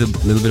did a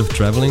little bit of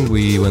traveling.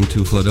 We went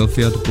to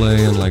Philadelphia to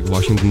play and like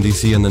Washington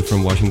DC, and then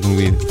from Washington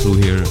we flew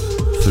here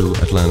through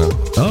Atlanta.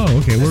 Oh,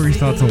 okay. What were your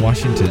thoughts on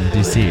Washington,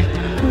 D.C.?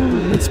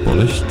 It's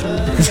polished.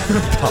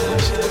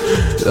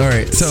 All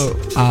right, so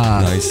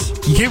Nice.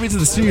 you came into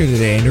the studio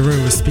today and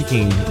everyone was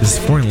speaking this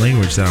foreign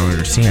language that I don't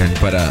understand,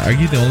 but are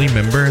you the only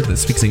member that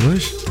speaks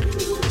English?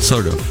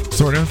 Sort of.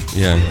 Sort of?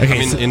 Yeah. Okay, I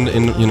mean, so- in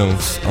you know,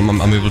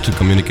 I'm able to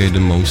communicate the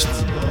most,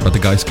 but the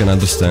guys can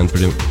understand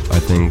pretty, I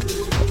think.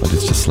 But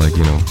it's just like,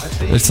 you know,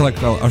 it's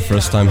like our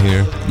first time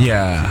here,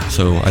 Yeah.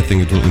 so I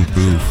think it will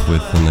improve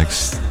with the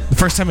next. The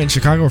first time in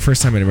Chicago or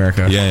first time in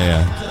America?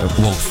 Yeah.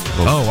 Both.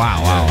 Oh,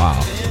 wow.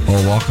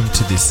 Well, welcome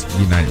to this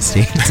United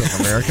States of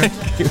America.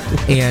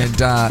 And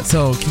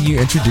so can you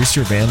introduce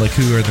your band? Like,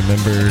 who are the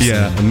members?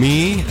 Yeah,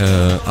 me,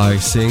 I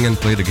sing and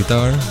play the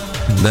guitar.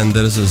 Then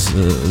there's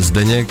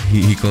Zdeněk,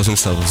 he calls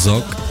himself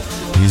Zok.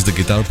 He's the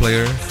guitar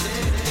player.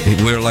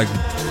 We're like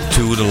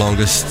two of the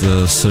longest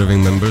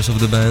serving members of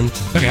the band.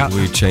 Okay.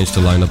 We changed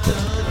the lineup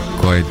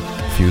quite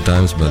a few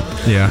times, but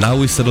Yeah. now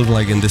we settled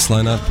like in this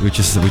lineup, which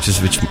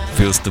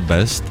feels the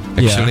best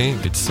actually.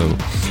 It's so.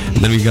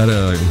 Then we got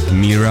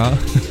Mira,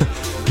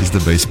 he's the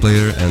bass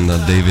player, and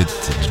David,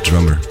 the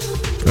drummer.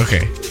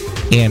 Okay.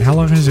 And how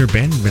long has your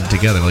band been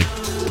together? Like,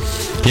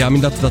 Yeah, I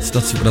mean that's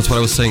what I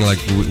was saying. Like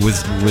with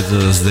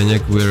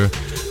Zdeněk,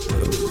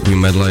 we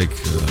met like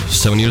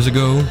 7 years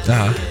ago,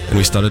 and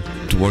we started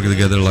to work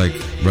together like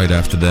right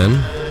after then.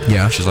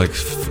 Yeah. Which is like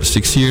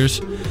 6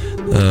 years.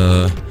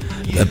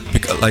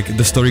 Like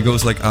the story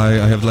goes, like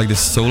I have like this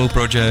solo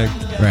project,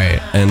 right.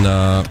 and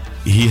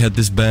he had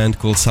this band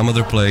called Some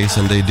Other Place,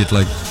 and they did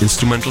like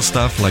instrumental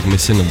stuff, like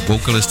missing a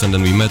vocalist, and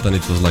then we met, and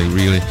it was like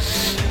really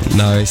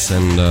nice,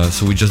 and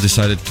so we just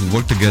decided to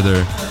work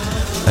together.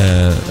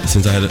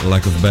 Since I had a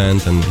lack of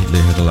band and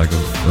they had a lack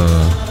of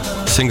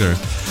singer,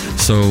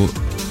 so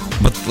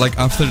but like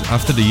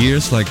after the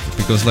years, like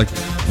because like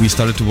we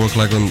started to work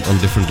like on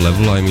different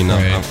level. I mean,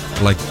 Right.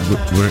 like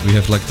we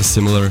have like the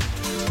similar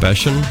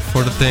passion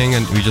for the thing,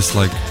 and we just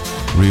like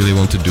really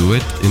want to do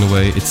it in a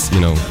way. It's, you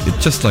know,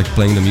 it's just like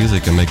playing the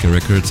music and making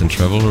records and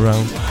travel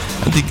around.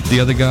 And the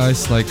other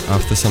guys, like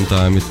after some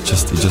time, it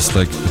just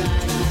like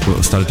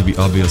started to be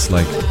obvious,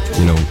 like,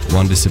 you know,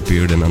 one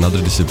disappeared and another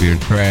disappeared.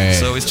 Right.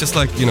 So it's just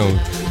like, you know,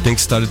 things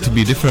started to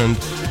be different.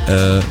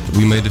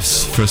 We made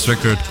this first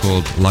record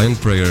called Lion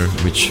Prayer,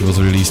 which was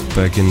released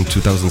back in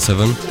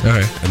 2007.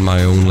 Okay. And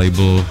my own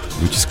label,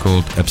 which is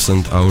called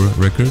Absent Hour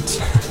Records,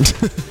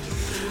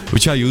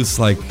 which I use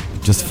like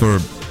just for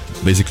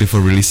basically for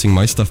releasing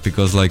my stuff,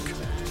 because like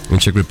in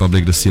Czech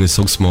Republic the scene is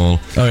so small.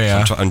 Oh,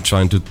 yeah. So I'm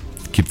trying to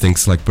keep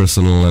things like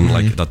personal and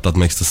like that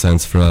makes the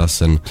sense for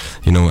us, and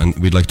you know, and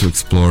we'd like to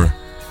explore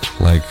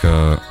like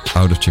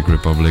out of Czech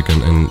Republic,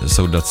 and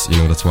so that's, you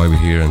know, that's why we're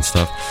here and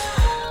stuff.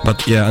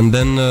 But yeah, and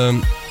then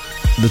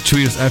the 2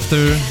 years after,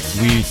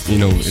 we, you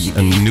know,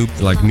 a new,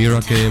 like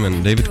Mira came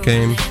and David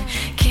came,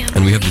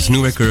 and we have this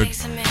new record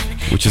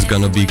which is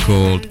gonna be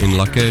called In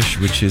Lakesh,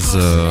 which is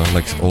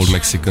like old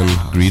Mexican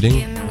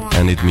greeting,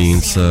 and it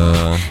means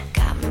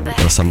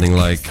something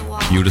like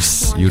you're the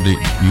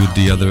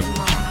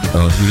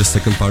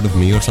second part of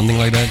me or something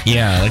like that.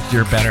 Yeah, like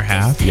your better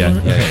half.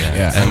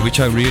 Yeah. And which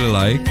I really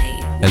like,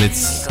 and it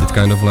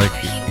kind of like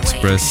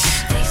express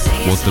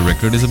what the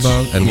record is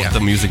about and what the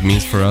music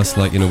means for us,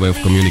 like in a way of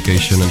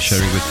communication and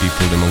sharing with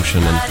people the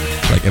emotion, and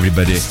like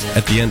everybody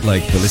at the end,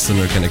 like the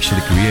listener can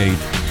actually create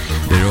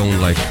their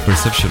own like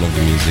perception of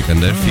the music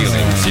and their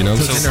feelings, you know.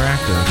 So it's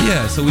interactive.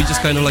 Yeah, so we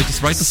just kind of like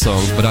just write the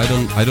songs, but I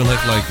don't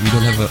have like, we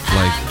don't have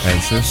like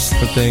answers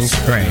for things.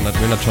 Right.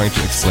 We're not trying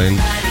to explain.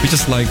 We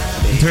just like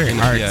It's very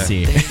yeah,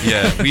 artsy.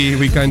 yeah,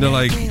 we kind of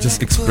like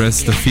just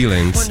express the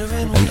feelings,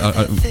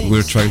 and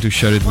we're trying to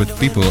share it with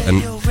people,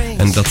 and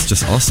that's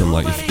just awesome.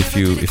 Like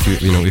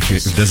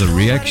if there's a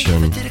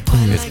reaction,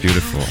 it's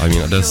beautiful. I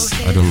mean,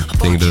 I don't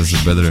think there's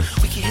a better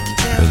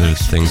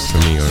thing for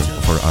me or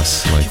for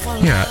us. Like,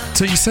 Yeah.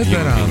 So you said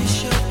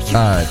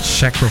that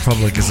Czech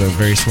Republic is a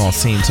very small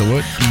scene. So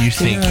what do you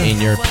think, in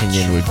your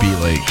opinion, would be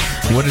like?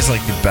 What is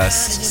like the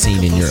best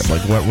scene in Europe?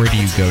 Like, where do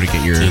you go to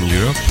get your in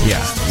Europe,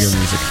 Yeah, your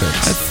music fix.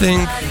 I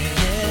think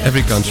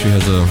every country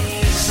has a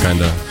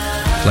kind of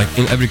like,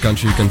 in every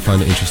country you can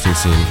find an interesting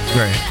scene.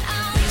 Right.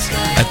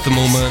 At the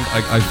moment,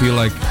 I feel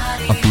like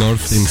up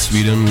north in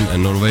Sweden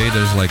and Norway,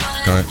 there's like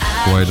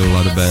quite a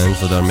lot of bands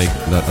that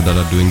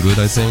are doing good,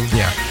 I think.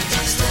 Yeah.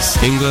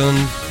 England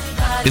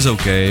is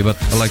okay, but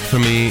like for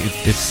me,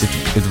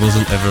 it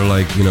wasn't ever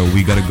like, you know,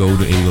 we gotta go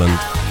to England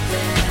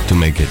to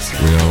make it,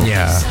 you know.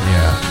 Yeah.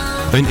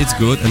 I mean, it's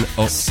good, and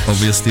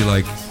obviously,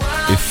 like,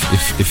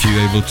 if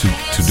you're able to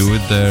do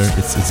it there,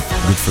 it's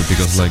good for,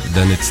 because like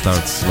then it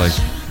starts like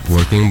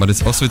working, but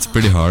it's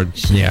pretty hard.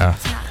 Yeah.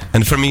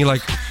 And for me,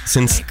 like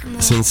since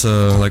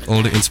like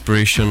all the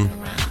inspiration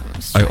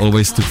I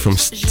always took from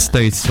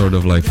states, sort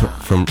of like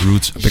from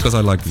roots, because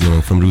I like, you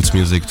know, from roots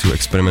music to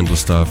experimental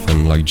stuff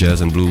and like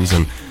jazz and blues,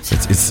 and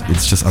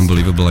it's just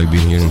unbelievable, like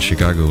being here in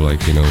Chicago,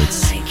 like, you know,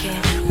 it's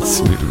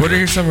What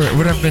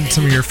have been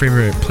some of your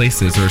favorite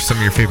places or some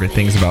of your favorite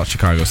things about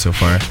Chicago so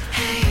far?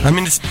 I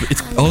mean, it's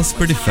all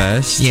pretty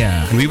fast.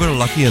 Yeah. And we were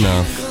lucky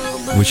enough,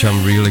 which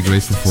I'm really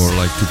grateful for,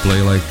 like to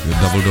play like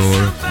Double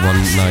Door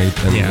one night,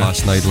 and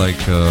last night like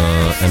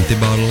Empty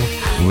Bottle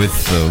with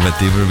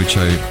Vetiver, which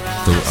I'm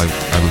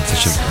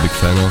such a big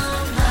fan of.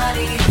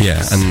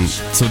 Yeah, and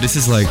so this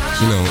is like,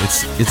 you know,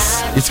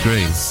 it's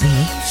great.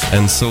 Mm-hmm.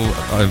 And so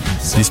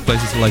these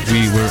places, like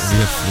we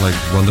have like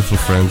wonderful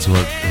friends who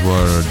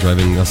are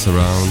driving us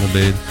around a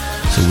bit,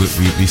 so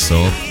we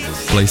saw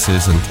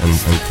places and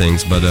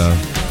things, but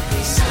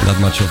not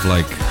much of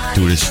like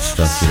tourist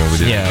stuff, you know. We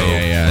didn't go.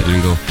 I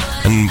didn't go.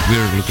 And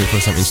we're looking for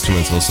some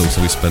instruments also,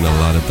 so we spend a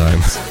lot of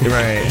time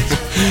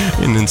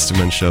in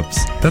instrument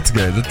shops. That's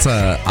good.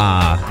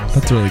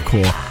 That's really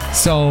cool.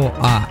 So,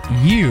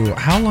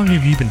 how long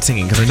have you been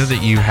singing? Because I know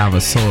that you have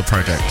a solo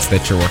project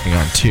that you're working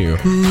on too.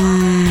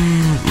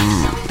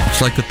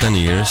 It's like 10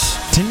 years.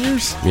 10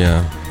 years?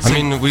 Yeah. So, I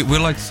mean, we're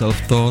like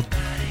self-taught.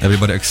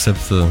 Everybody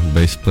except the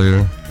bass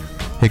player.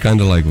 He kind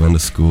of like went to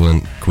school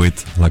and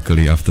quit,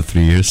 luckily, after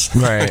 3 years.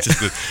 Right. Which is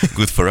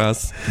good for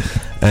us.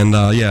 And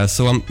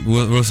so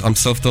I'm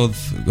self-taught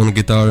on the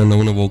guitar and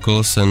on the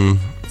vocals, and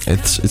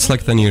it's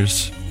like 10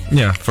 years.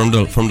 Yeah. From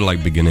the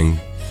like beginning.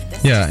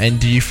 Yeah, and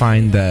do you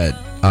find that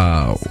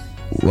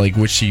like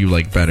which do you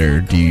like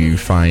better? Do you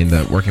find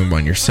that working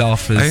on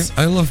yourself is...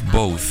 I love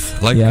both.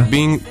 Like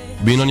being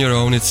on your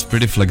own, it's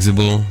pretty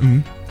flexible.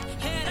 Mm-hmm.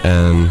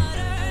 And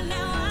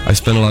I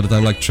spend a lot of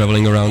time like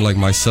traveling around like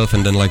myself,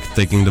 and then like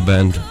taking the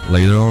band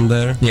later on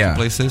there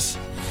places,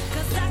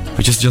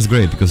 which is just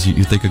great because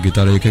you take a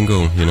guitar and you can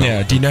go, you know.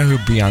 Yeah. Do you know who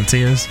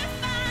Beyonce is?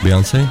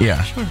 Beyonce?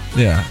 Yeah. Sure.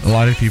 Yeah. A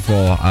lot of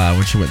people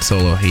when she went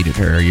solo hated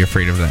her. Are you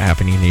afraid of that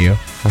happening to you?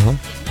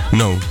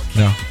 No.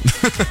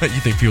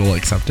 You think people will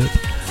accept it?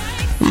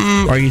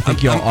 Or you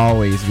think you'll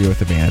always be with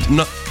the band?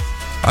 No.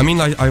 I mean,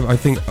 I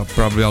think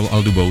probably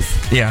I'll do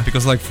both. Yeah.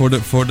 Because like for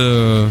the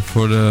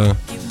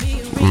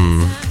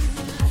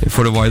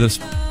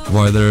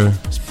wider,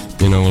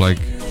 you know, like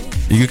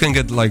you can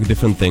get like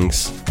different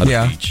things out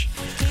of each,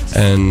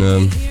 and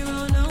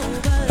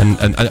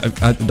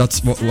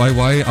that's why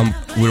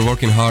we're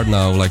working hard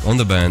now, like on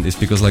the band, is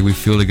because like we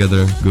feel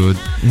together good,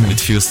 and it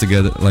feels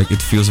together like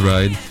it feels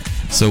right.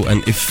 So,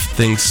 and if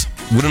things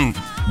wouldn't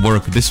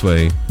work this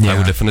way, I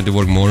would definitely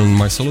work more on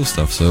my solo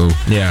stuff. So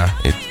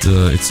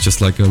it's just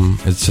like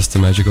it's just the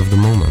magic of the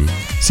moment.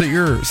 So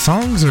your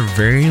songs are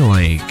very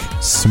like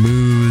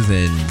smooth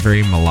and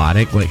very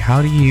melodic. Like,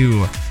 how do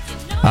you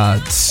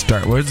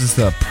start? What is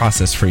the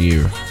process for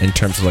you in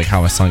terms of like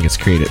how a song gets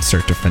created,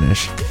 start to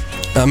finish?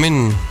 I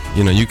mean,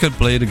 you know, you can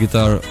play the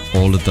guitar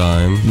all the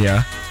time.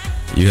 Yeah.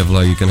 You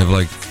can have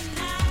like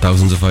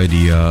thousands of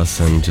ideas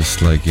and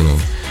just like, you know.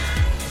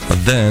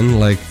 But then,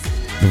 like,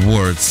 the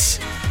words,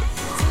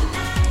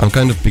 I'm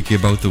kind of picky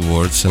about the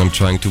words, and I'm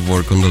trying to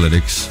work on the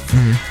lyrics.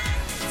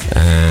 Mm-hmm.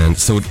 And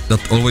so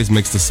that always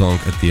makes the song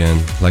at the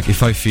end. Like,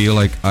 if I feel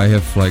like I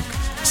have like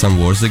some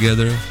words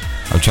together,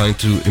 I'm trying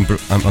to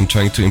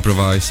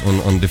improvise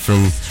on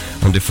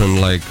different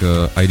like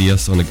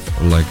ideas, on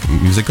like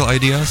musical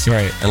ideas.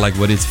 Right. And like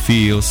what it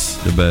feels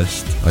the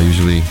best, I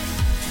usually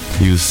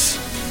use.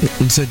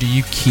 And so, do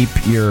you keep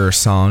your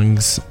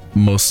songs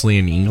mostly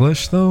in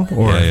English though,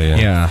 or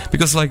yeah.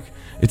 Because like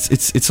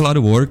it's a lot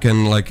of work,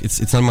 and like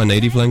it's not my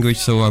native language,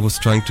 so I was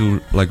trying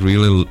to like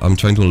I'm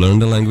trying to learn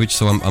the language,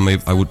 so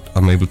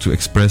I'm able to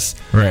express,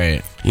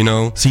 right, you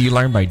know. So you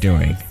learn by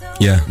doing.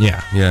 Yeah.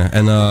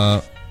 And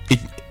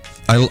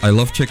I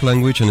love Czech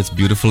language, and it's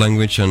beautiful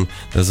language, and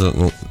there's a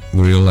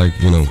real like,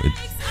 you know,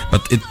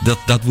 but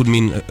that would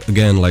mean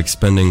again like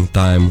spending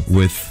time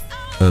with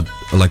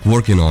like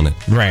working on it.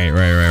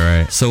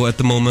 Right. So at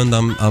the moment,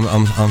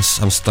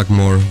 I'm stuck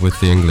more with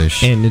the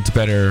English, and it's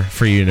better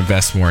for you to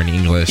invest more in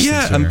English.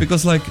 Yeah, and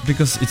because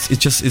it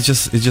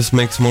just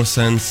makes more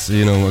sense,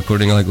 you know,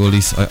 according to like all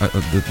these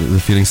the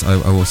feelings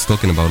I was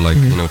talking about, like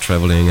you know,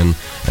 traveling and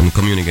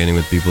communicating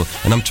with people,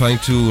 and I'm trying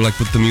to like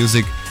put the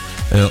music,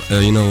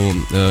 you know,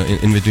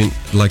 in between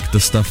like the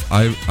stuff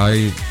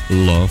I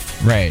love,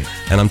 right,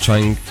 and I'm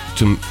trying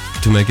to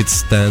make it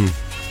stand.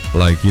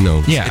 Like, you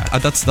know,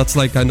 that's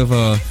like kind of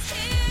the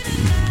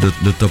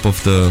top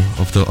of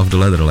the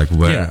ladder, like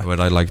where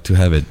I like to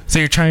have it. So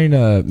you're trying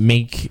to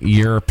make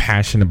your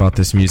passion about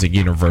this music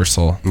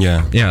universal.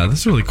 Yeah,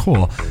 that's really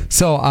cool.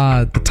 So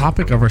the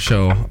topic of our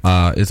show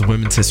is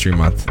Women's History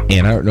Month,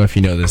 and I don't know if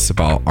you know this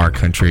about our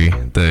country,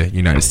 the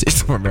United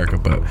States of America,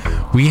 but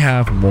we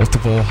have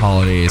multiple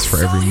holidays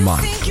for every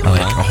month,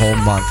 like a whole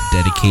month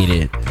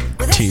dedicated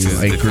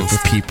to a group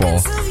of people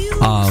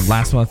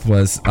Last month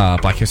was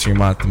Black History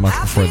Month. The month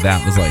before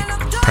that was like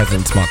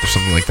President's Month or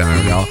something like that. I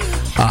don't know.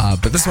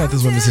 But this month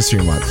is Women's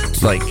History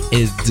Month. Like,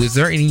 is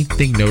there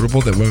anything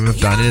notable that women have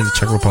done in the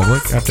Czech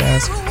Republic? I have to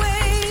ask.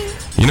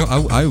 You know,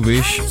 I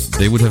wish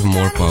they would have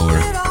more power.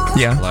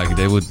 Yeah. Like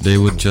they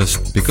would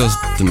just, because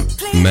the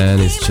man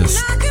is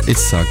just, it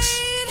sucks.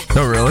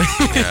 Oh, really?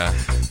 Yeah.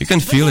 You can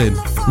feel it.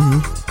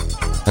 Mm-hmm.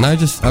 And I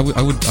would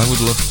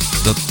love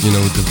that, you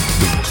know, the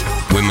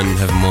women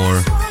have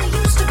more.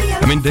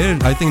 I mean,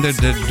 I think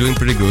they're doing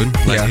pretty good.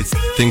 Like,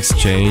 things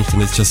changed,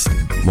 and it's just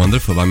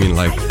wonderful. I mean,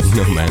 like,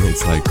 you know, man,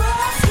 it's like,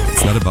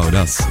 it's not about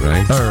us,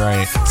 right? All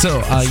right.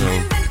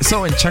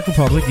 So in Czech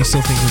Republic, you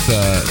still think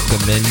that the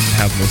men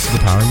have most of the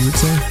power, you would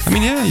say? I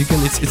mean, yeah, you can.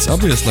 It's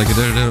obvious. Like,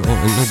 they're in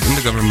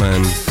the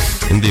government,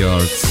 in the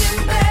arts.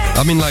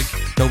 I mean, like,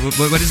 no,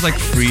 but it's like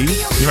free,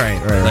 Right.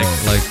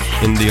 Like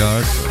in the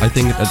art, I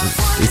think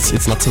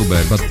it's not so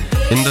bad. But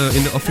in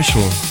the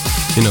official,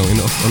 you know,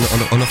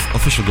 on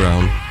official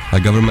ground,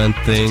 like government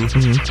things,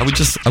 I would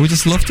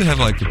just love to have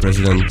like a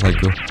president,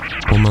 like a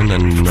woman,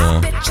 and you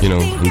know,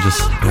 and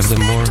just have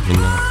them more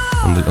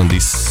on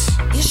these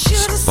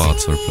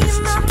spots or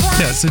places.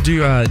 Yeah. So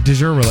does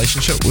your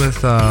relationship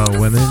with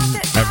women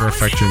ever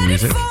affect your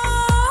music?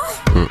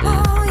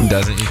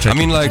 Doesn't? You I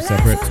mean, like,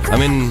 separate. I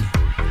mean,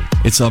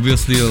 it's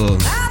obviously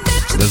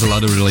there's a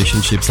lot of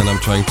relationships, and I'm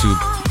trying to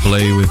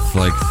play with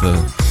like the,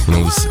 you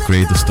know,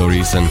 create the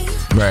stories, and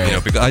Right. you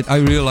know, because I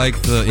really like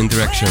the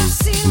interaction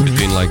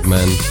between like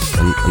man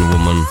and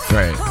woman,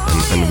 Right.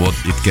 and what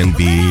it can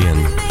be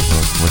and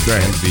what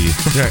it can be.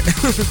 Right.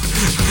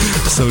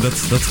 So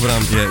that's what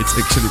I'm. Yeah, it's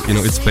actually, you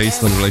know, it's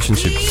based on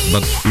relationships,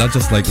 but not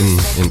just like in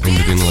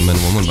between man and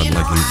woman, but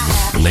like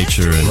in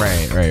nature and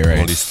Right.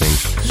 all these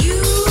things.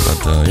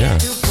 But yeah.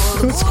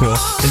 That's cool.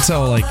 And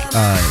so, like,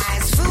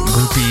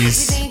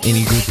 groupies,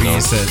 any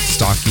groupies that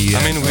stalk you?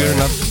 I mean, we're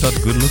not that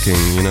good looking,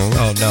 you know.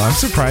 Oh no, I'm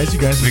surprised you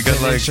guys. We got,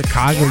 in like-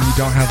 Chicago. You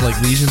don't have like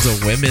legions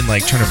of women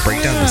like trying to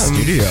break down the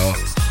studio.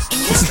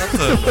 It's not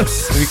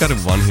we got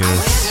one here.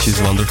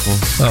 She's wonderful.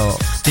 Oh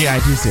yeah, I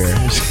do see her.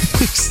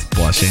 She's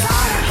blushing.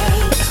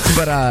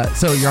 But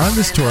so you're on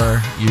this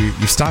tour. You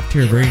stopped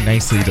here very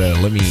nicely to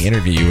let me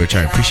interview you, which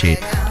I appreciate.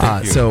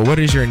 you. So what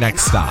is your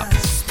next stop?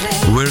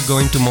 We're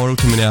going tomorrow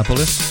to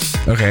Minneapolis,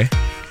 Okay.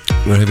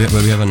 where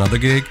we have another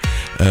gig,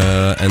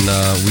 and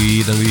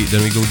we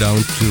go down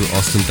to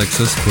Austin,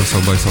 Texas for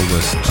South by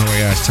Southwest. Oh my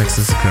gosh,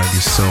 Texas is gonna be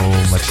so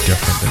much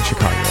different than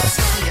Chicago.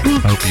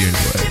 I hope you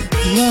enjoy it.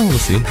 Yeah, we'll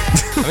see.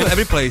 I mean,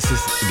 every place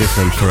is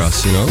different for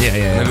us, you know. Yeah.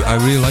 And I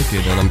really like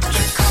it, and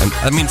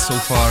I mean, so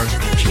far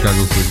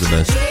Chicago feels the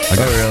best.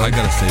 Really? I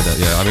gotta say that.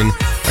 Yeah. I mean,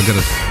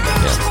 Yeah.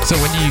 So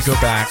when do you go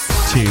back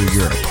to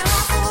Europe?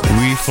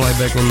 We fly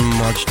back on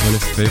March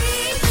 25th,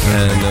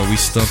 and we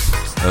stop.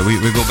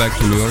 We go back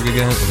to New York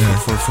again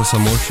for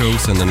some more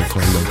shows, and then we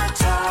fly back.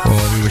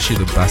 Well, we wish you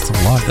the best of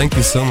luck. Thank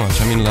you so much.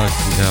 I mean, like,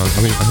 yeah,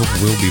 I mean, I hope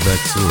we'll be back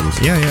soon.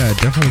 So. Yeah,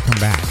 definitely come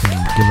back and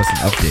give us an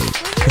update.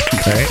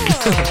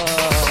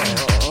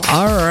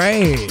 All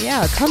right.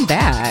 Yeah, come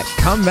back.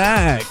 Come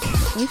back.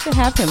 We should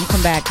have him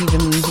come back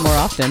even more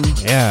often.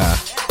 Yeah.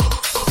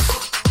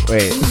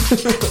 Wait.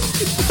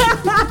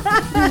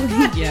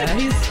 Yeah,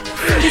 he's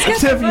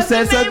Tiff, you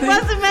said something? It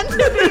wasn't meant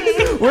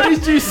to What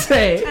did you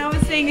say? be. I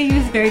was saying that he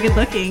was very good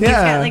looking. Yeah. He's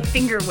got like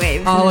finger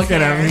waves. Oh, in look his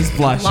at him. hair. He's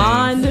blushing.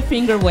 blonde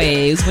finger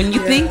waves. When you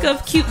think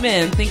of cute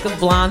men, think of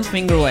blonde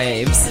finger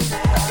waves.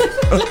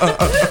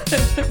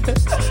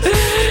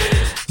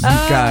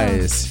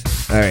 Guys.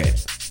 All right.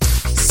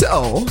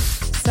 So,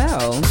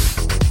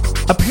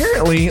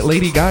 apparently,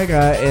 Lady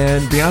Gaga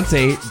and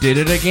Beyonce did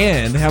it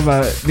again. They have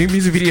a new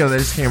music video that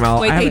just came out.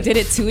 Wait, they did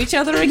it to each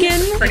other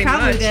again? Pretty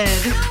Probably much.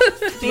 did.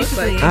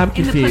 Basically, I'm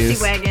in the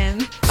confused. pussy wagon.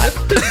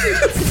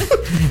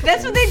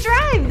 That's what they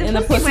drive. In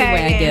the pussy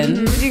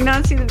wagon. Did you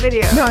not see the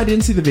video? No, I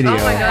didn't see the video. Oh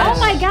my God. Oh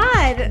my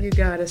god! You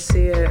gotta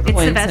see it.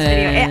 It's the best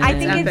video. Quentin. I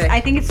think Epic. I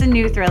think it's the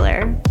new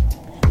Thriller.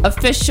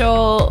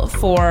 Official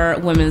for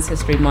Women's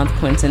History Month,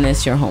 Quentin,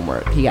 is your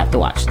homework. You have to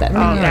watch that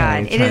video. Oh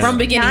god, it is From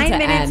beginning 9 to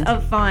minutes end.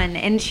 of fun,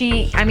 and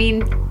she's a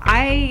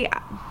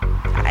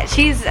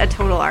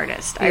total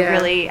artist. Yeah.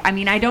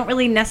 I don't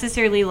really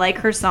necessarily like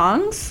her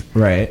songs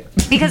Right.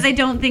 because I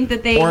don't think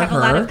that they Or have a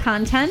lot her. of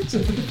content,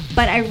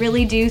 but I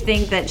really do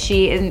think that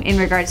she, in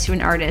regards to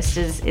an artist,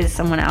 is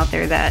someone out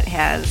there that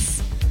has.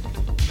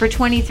 For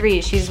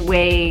 23, she's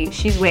way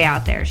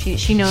out there.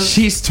 She knows.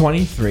 She's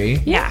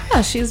 23. Yeah.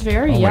 Yeah, she's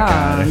very Oh my young.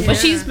 God. But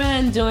she's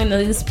been doing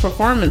these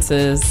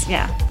performances,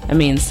 Yeah. I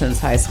mean, since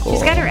high school.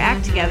 She's got her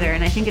act together,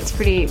 and I think it's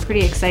pretty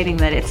exciting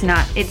that it's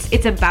not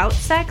it's about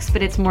sex,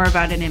 but it's more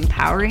about an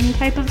empowering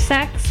type of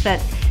sex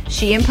that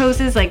she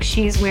imposes. Like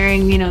she's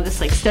wearing, this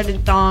like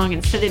studded thong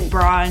and studded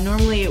bra, and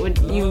normally you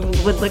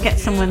would look at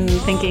someone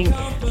thinking,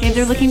 okay,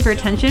 they're looking for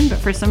attention, but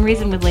for some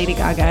reason with Lady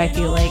Gaga, I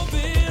feel like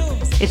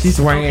it's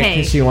She's wearing it okay.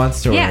 because she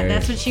wants to Yeah, wear it.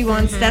 that's what she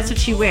wants. That's what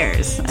she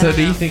wears. I So don't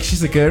do you know. think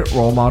she's a good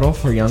role model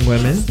for young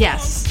women?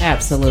 Yes.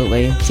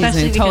 Absolutely.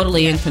 Especially She's because-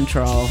 totally in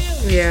control.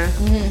 Yeah.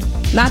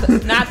 Not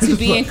to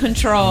be in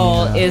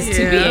control is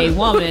to be a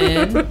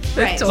woman.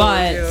 Right.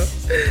 But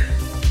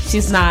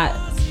she's not.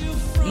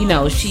 You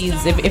know, she's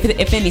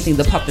if anything,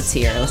 the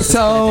puppeteer. Let's just put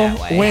So it that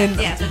way. when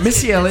Yeah, that's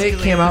Missy good. Elliott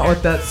That's came really out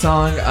with that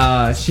song,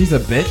 "She's a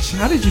Bitch,"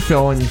 how did you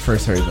feel when you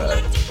first heard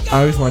that? I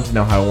always wanted to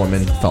know how a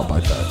woman felt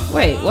about that.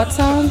 Wait, what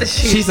song?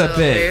 She's a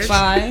bitch.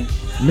 By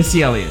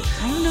Missy Elliott.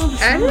 I don't know.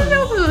 I didn't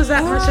know if it was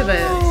that much of a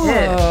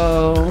hit.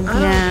 Oh.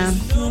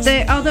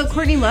 Yeah. Although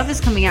Courtney Love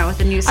is coming out with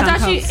a new song thought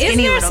called isn't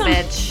Skinny there Little some-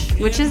 Bitch,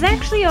 which is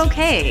actually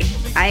okay.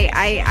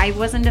 I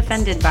wasn't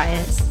offended by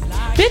it.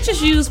 Bitch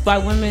is used by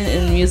women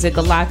in music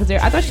a lot because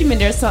I thought she meant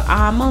there's some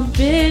I'm a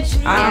bitch.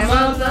 I'm a I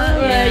love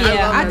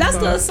that's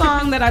that the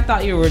song that I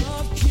thought you were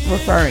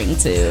referring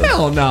to.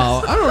 Hell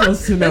no, I don't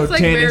listen to no That's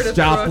like Janis Meredith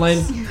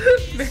Joplin.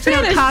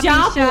 Janis coffee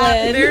shop.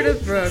 Joplin.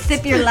 Meredith Brooks.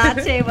 Sip your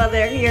latte while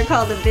you're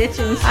called a bitch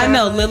and stuff. I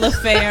know Lilith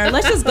Fair.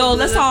 Let's just go.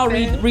 Let's all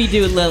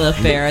redo Lilith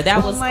Fair.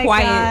 That was Oh my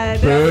quite. God.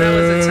 That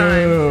was a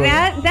time. Boo.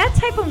 That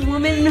type of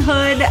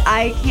womanhood,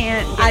 I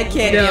can't. I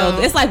can't No. deal.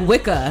 It's like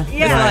Wicca.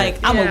 Yeah. It's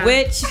like I'm Yeah. a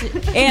witch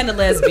and a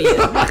lesbian.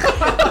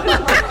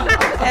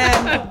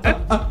 And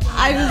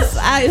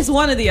it's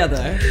one or the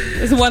other.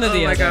 It's one or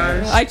the Oh my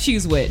other. gosh. I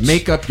choose witch.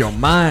 Make up your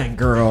mind,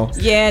 girl.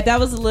 Yeah, that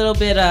was a little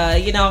bit,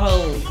 you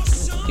know,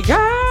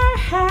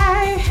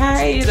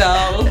 hey, you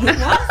know,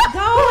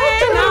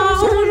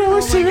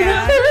 what's going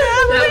on?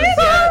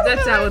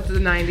 That's out with the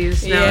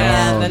 90s now.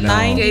 Yeah, Oh, the no.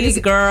 90s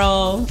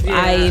girl.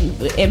 Yeah.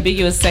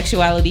 Ambiguous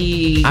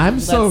sexuality. I'm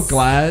so Let's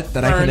glad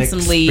that I can burn some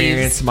leaves.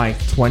 experience my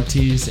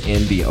 20s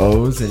in the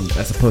O's and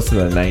as opposed to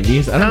the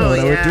 90s. I don't know Oh, what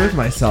I would yeah. do with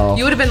myself.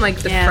 You would have been like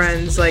the Yeah.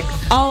 Friends, like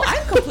Oh, I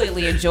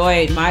completely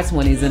enjoyed my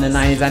 20s and the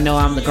 90s. I know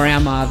I'm the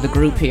grandma of the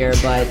group here,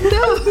 but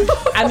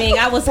I mean,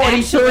 I was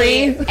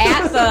actually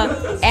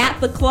at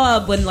the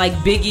club when like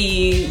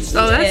Biggie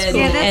Oh, that's and,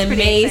 cool. Yeah, that's and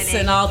pretty Mace exciting.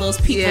 and all those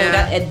people Yeah.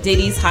 that at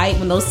Diddy's height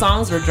when those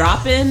songs were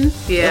dropping.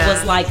 Yeah. It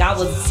was like I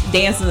was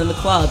dancing in the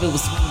club. It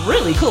was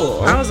really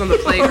cool. I was on the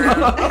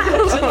playground.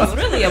 It was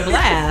really a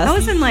blast. I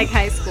was in like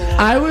high school.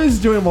 I was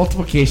doing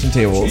multiplication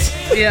tables.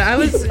 Yeah, I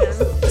was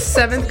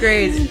 7th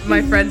grade.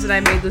 My friends and I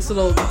made this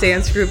little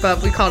dance group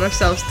up. We called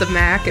ourselves the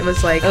Mac. It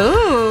was like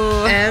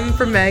Ooh. M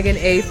for Megan,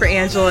 A for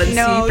Angela, and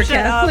No, C for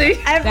shut up. Kathleen.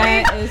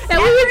 That is- And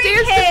we would Every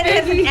dance kid to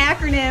has an Biggie.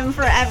 acronym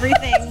for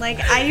everything. Like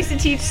I used to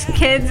teach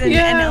kids in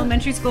Yeah.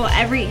 elementary school.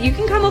 You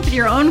can come up with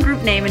your own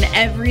group name, and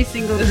every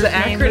single There's group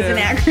an name is an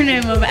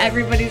acronym of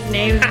everybody's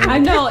names. I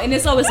know, and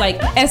it's always like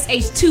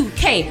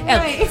SH2K,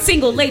 Right.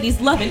 single ladies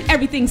loving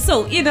everything.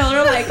 So, you know,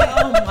 they're like,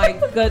 oh my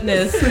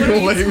goodness, what are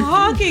you ladies.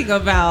 talking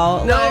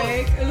about? No.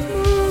 Like,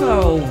 it's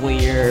so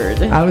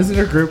weird. I was in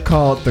a group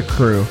called The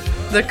Crew.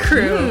 The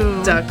Crew.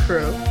 Ooh. The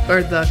Crew.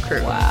 Or The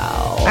Crew.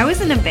 Wow. I was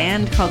in a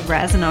band called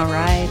Razino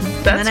Ride.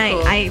 That's and then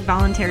cool. I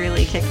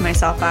voluntarily kicked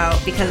myself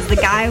out because the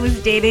guy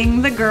was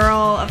dating the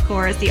girl, of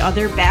course, the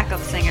other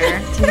backup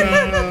singer to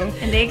me.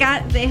 And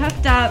they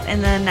hooked up,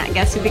 and then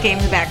guess who became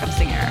the backup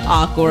singer?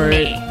 Awkward.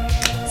 Me.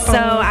 So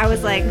I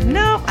was like,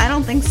 nope, I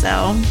don't think so.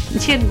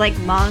 And she had like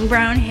long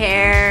brown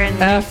hair and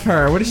F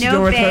her. What is she no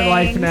doing with her bangs,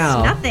 life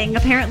now? Nothing.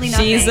 Apparently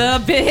nothing. She's a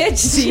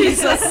bitch.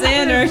 She's a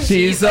sinner.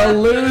 She's a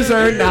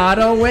loser,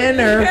 not a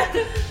winner.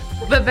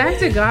 But back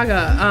to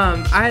Gaga,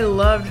 I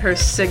loved her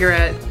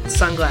cigarette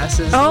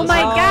sunglasses. Oh Those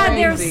my were God,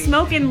 they're crazy.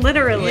 smoking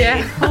literally. Yeah.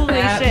 Holy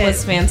That shit.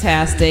 was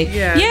fantastic.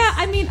 Yeah. Yeah,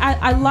 I mean,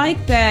 I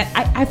like that.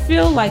 I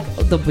feel like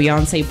the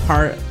Beyonce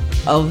part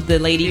of the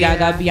Lady Yeah.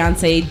 Gaga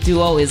Beyonce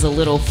duo is a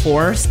little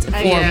forced for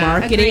Yeah.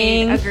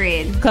 marketing.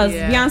 Agreed. Because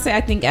Yeah. Beyonce,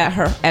 I think at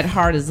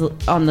heart is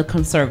on the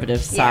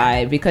conservative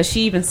side. Because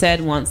she even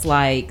said once,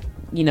 like,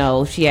 you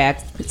know,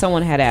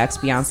 someone had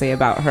asked Beyonce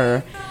about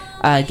her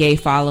gay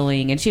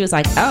following, and she was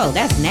like, "Oh,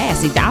 that's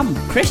nasty. I'm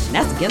Christian.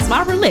 That's against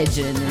my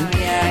religion."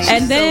 Yeah.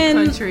 And so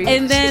then, country.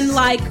 and then,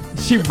 like,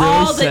 She really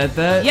all the- said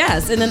that?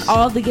 Yes, and then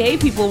all the gay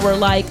people were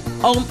like,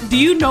 "Oh, do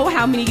you know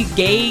how many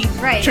gay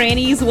Right.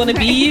 trannies want to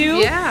be you?"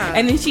 Yeah.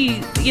 And then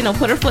she, you know,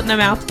 put her foot in her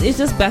mouth. It's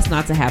just best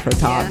not to have her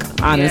talk,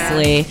 Yeah.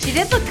 honestly. She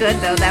did look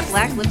good though. That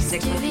black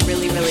lipstick looked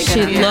really, really good.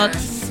 She on her.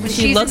 looks, When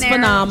she she's looks in there,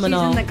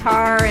 phenomenal. She's in the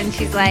car and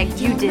she's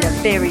like, "You did a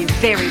very,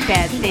 very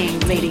bad thing,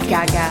 Lady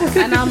Gaga."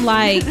 And I'm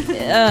like,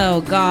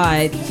 oh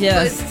God,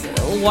 just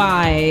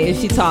why is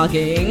she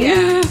talking?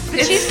 Yeah.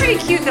 But she's pretty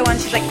cute though when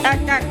she's like, "Gah,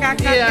 gah, gah,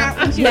 gah, Yeah.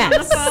 gah," when she's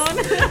Yes. on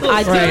the phone.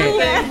 I do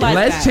Right. like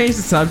Let's that. change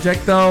the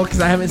subject though, because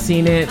I haven't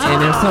seen it,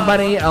 and if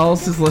somebody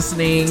else is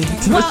listening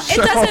to Well, the it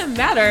show, doesn't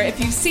matter if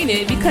you've seen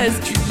it because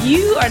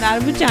you are not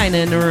a vagina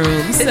in the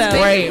room. So basically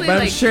right, but I'm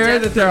like sure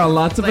that there are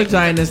lots of like-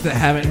 vaginas that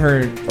haven't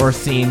heard or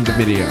seen the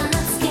video.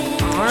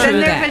 Then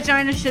their that.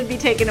 vagina should be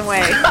taken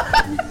away.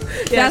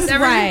 that's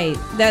everything- right.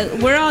 That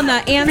we're on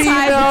the anti.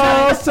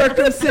 Fetal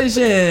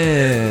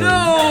circumcision.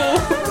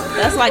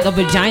 That's like a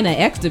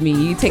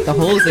vagina-ectomy. You take the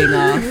whole thing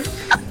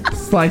off.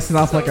 Slice it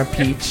off like a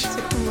peach.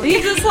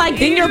 You just like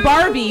then you're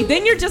Barbie.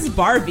 Then you're just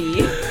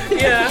Barbie.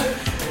 Yeah.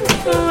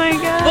 Oh my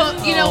God.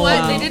 Well, you know Oh, what?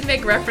 wow. They did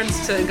make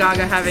reference to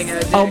Gaga having a.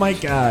 Oh my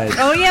god.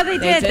 Oh yeah, they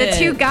They did. did. The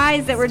two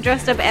guys that were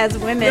dressed up as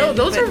women. No,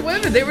 those but- are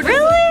women. They were just-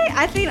 Really?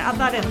 I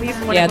thought at least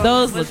one Yeah, of them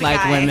those was look a like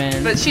guy.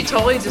 women. But she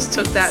totally just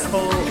took that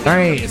whole. All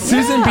right,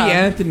 Susan B. Yeah.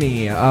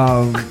 Anthony. She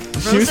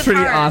was Rosa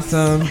pretty Parks.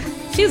 awesome.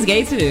 She's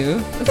gay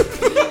too.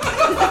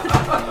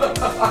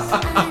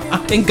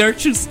 And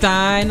Gertrude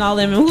Stein, all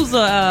them. Who's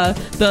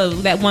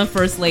that one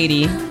first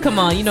lady? Come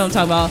on, you know what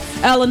I'm talking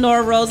about.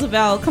 Eleanor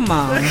Roosevelt. Come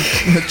on.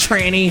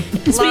 Tranny.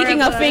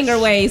 Speaking of Bush. finger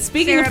waves.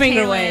 Sarah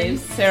Palin.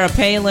 Sarah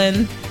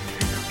Palin.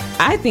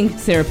 I think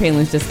Sarah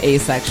Palin's just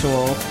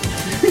asexual.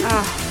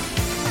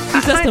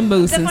 She's just a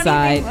moose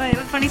inside.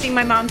 The funny thing,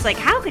 my mom's like,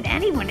 how could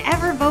anyone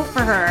ever vote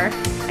for her?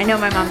 I know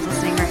my mom's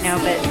listening right now,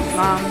 but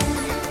Mom.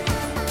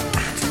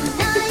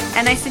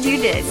 And I said, you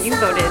did. You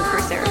voted for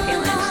Sarah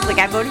Palin. She's like,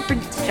 I voted for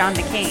John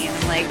McCain.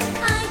 I'm like,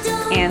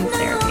 and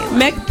Sarah Palin.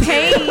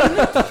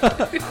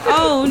 McPain.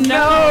 Oh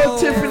no. No,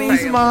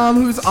 Tiffany's mom,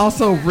 who's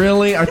also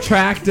really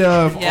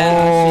attractive.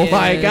 Yeah, oh she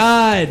my is.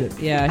 God.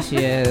 Yeah, she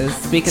is.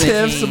 Speaking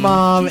Tiff's of Jane.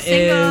 mom She's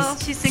single.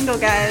 is She's single,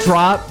 guys.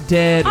 drop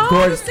dead Oh,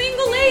 gorgeous.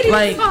 single ladies.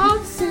 Like,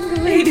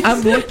 Single ladies.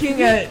 I'm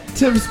looking at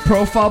Tim's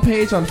profile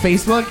page on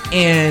Facebook,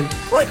 and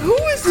like, who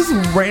is this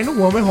random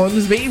woman holding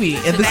this baby?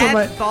 And this is That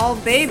like,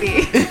 bald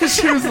baby.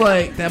 she was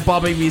like, that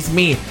ball baby's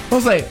me. I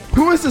was like,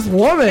 who is this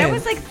woman? That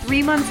was like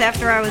 3 months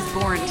after I was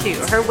born, too.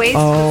 Her waist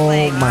Oh,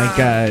 was like... my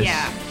gosh.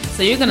 Yeah.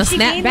 So you're gonna She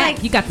snap gained, back.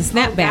 like- You got the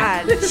snap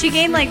back. God. She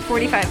gained like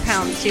 45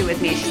 pounds too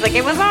with me. She's like,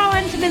 it was all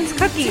Entenmann's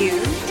cookies.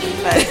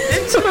 But,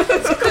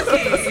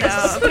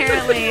 so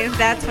apparently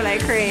that's what I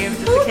craved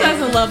as a Who kid.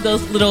 doesn't love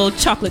those little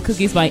chocolate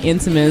cookies by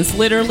Intimus?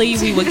 Literally,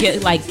 we would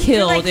get like They're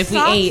killed like if we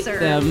soft ate serve.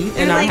 them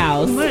They're in our like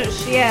house.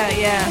 Mush. Yeah,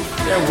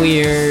 yeah. They're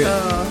weird.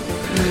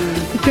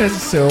 You guys are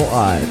so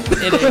odd.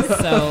 It is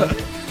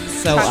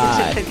so Chocolate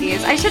odd. chip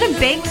cookies. I should have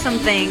baked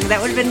something. That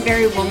would have been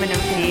very woman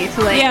of me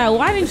to like. Yeah,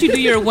 why didn't you do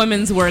your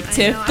women's work,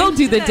 Tiff? know, Go I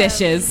do the should've.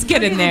 dishes.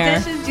 Get Go in do there.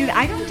 The dishes,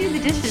 I don't do the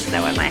dishes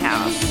though at my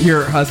house.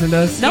 Your husband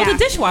does? No, Yeah. the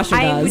dishwasher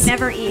I does. would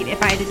never eat if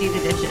I had to do the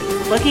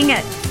dishes. Looking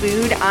at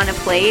food on a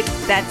plate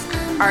that's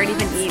already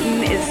been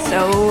eaten is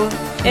so.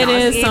 It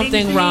is nauseating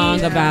something to me.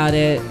 wrong about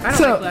it. I don't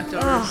So- like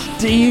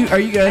leftovers. Are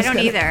you guys? I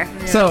don't either.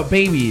 So,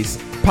 babies.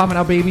 Popping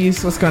out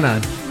babies. What's going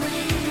on?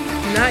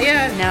 Not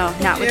yet. No,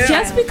 not with Yeah.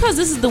 Just because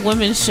this is the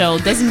women's show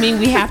doesn't mean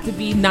we have to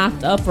be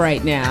knocked up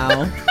right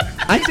now.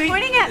 I think.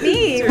 pointing at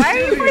me. Why are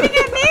you pointing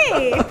at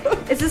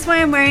me? Is this why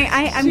I'm wearing?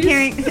 I'm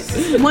carrying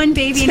one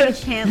baby in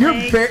each hand.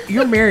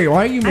 You're married.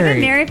 Why are you I've married?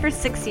 been married for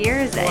 6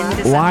 years in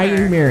December. Why are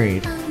you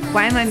married?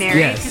 Why am I married?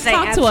 Yes. 'Cause I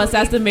Talk to us absolutely-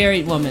 as the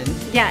married woman.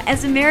 Yeah,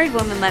 as a married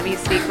woman, let me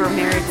speak for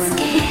married women.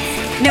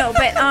 No,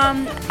 but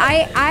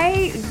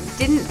I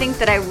didn't think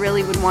that I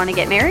really would want to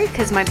get married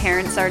because my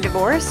parents are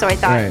divorced. So I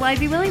thought, Right. well, I'd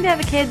be willing to have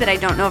a kid, but I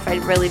don't know if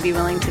I'd really be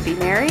willing to be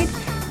married.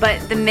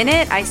 But the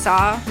minute I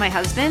saw my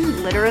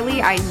husband,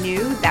 literally, I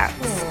knew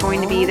that's going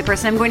to be the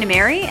person I'm going to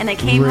marry. And I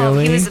came home.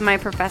 He Really? was my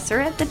professor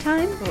at the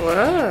time.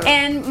 Whoa.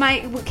 And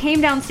came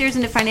downstairs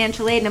into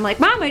financial aid, and I'm like,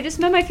 Mom, I just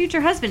met my future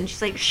husband.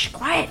 She's like, shh,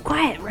 quiet,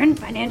 we're in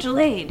financial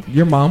aid.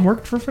 Your mom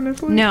worked for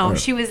financial aid? No, Or-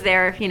 she was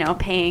there,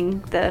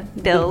 paying the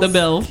bills. The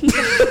bill.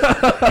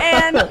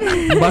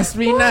 And Must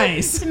be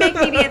nice. to make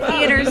me be a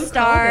theater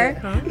star.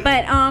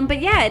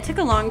 But yeah, it took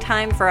a long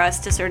time for us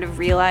to sort of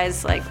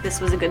realize like this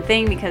was a good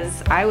thing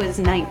because I was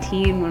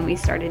 19 when we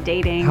started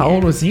dating. How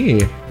old was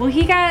he? Well,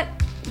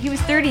 he was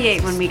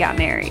 38 when we got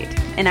married,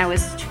 and I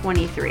was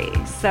 23.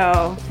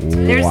 So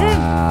there's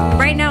Wow.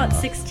 right now it's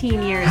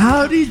 16 years.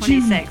 How until did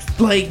you 26.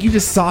 like? You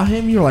just saw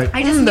him. You're like,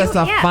 I just that's knew,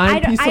 a yeah,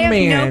 fine piece I of have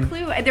man. no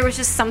clue. There was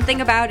just something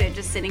about it,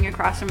 just sitting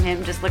across from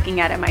him, just looking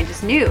at him. I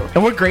just knew.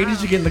 And what grade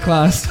did you get in the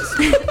class?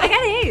 I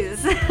got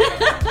A's.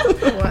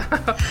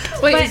 Wow.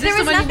 Wait, But is there this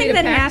was the one you nothing made a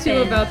that pact to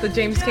happened. about the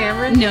James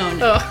Cameron? No,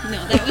 Oh.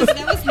 no,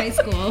 that was high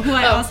school. Who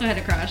I also had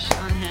a crush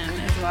on him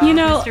as well. You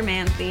know, Mr.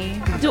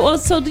 Manthe.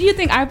 So do you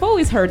think, I've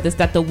always heard this,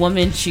 that the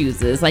woman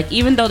chooses, like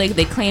even though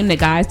they claim that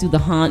guys do the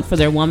hunt for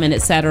their woman,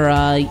 etc.,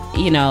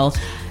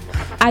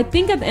 I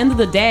think at the end of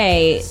the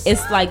day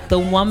it's like the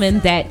woman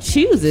that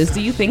chooses.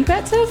 Do you think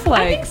that, Tiff?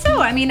 I think so.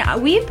 I mean,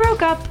 we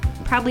broke up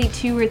probably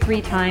 2 or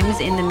 3 times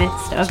in the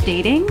midst of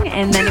dating,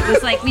 and then it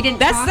was like we didn't.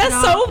 that's talk at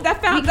all.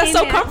 We that's came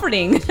so back.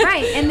 comforting.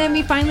 Right, and then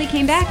we finally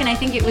came back, and I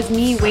think it was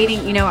me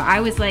waiting.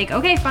 I was like,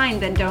 okay, fine,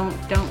 then don't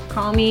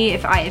call me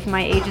if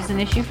my age is an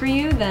issue for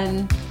you,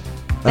 then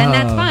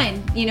that's Oh.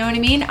 fine. You know what I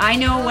mean? I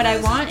know what I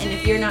want, and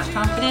if you're not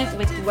confident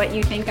with what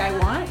you think I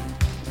want,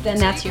 then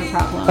that's your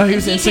problem. Oh, he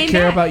was And came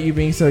insecure back. about you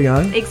being so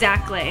young.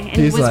 Exactly, and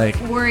He's was like-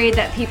 worried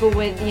that people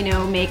would,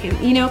 make him,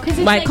 because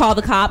Might call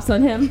the cops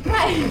on him.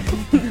 Right.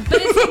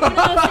 But it's like one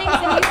of those things,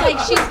 and he's like,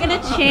 she's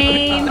gonna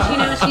change,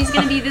 she's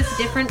gonna be this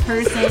different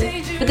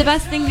person. But the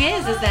best thing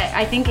is that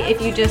I think if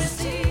you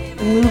just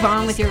move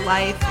on with your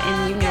life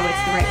and you know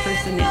it's the right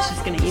person, it's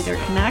just gonna either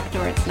connect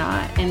or it's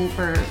not. And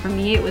for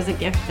me, it was a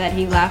gift that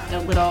he left a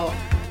little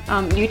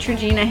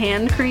Neutrogena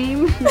hand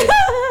cream,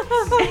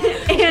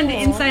 and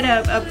inside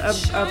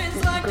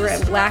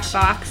a black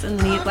box, and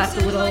then he left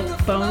a little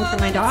bone for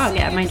my dog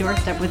at my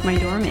doorstep with my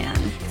doorman.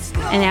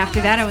 And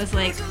after that, I was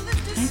like,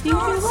 I think he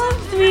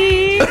loves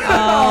me. Oh We my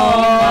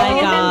had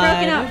been god.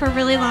 broken up for a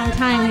really long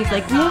time. He's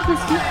like, love was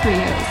good for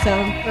you. So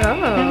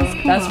that was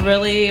cool. That's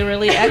really,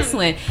 really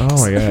excellent.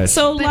 Oh my gosh.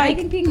 So But I like,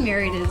 think being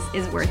married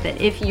is worth it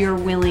if you're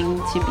willing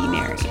to be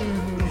married.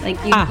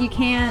 Like you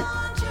can't.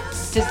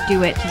 just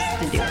do it just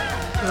to do it.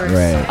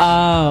 Right.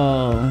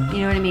 Oh.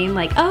 You know what I mean?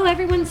 Like, oh,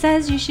 everyone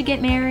says you should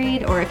get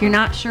married, or if you're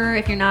not sure,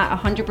 if you're not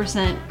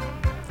 100%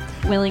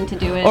 willing to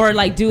do it, Or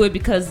like do it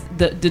because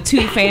the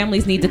two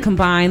families need to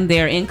combine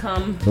their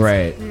income.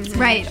 Right.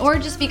 right, or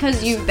just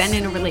because you've been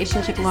in a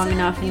relationship long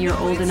enough and you're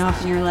old enough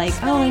and you're like,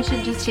 oh, I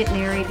should just get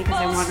married because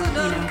I want to, you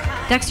know.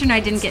 Dexter and I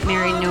didn't get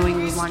married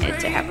knowing we wanted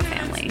to have a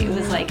family. It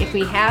was like, if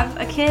we have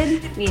a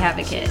kid, we have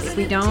a kid. If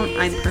we don't,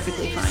 I'm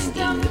perfectly fine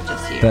being with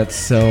just you. That's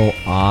so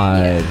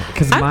odd.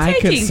 Because I'm my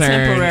taking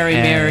concern temporary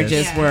as-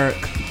 marriages Yeah.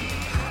 work.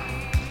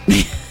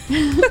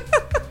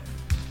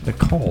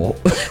 Nicole,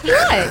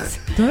 What?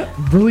 that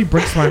really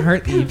breaks my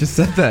heart that you just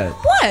said that.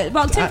 What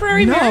about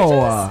temporary no,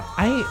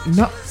 marriages?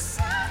 no.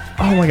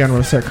 Oh my god, I'm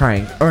gonna start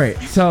crying. All right,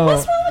 so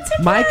What's wrong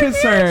with my temporary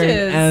concern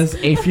marriages? as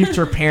a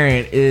future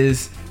parent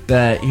is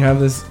that you have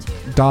this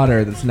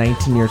daughter that's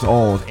 19 years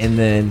old, and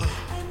then,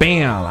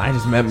 bam, I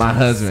just met my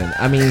husband.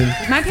 I mean,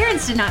 My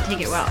parents did not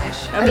take it well.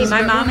 I mean,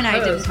 my mom and I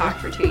didn't talk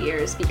for 2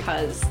 years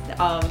because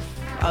of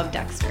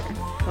Dexter.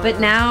 But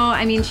now,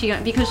 I mean,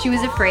 because she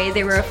was afraid.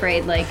 They were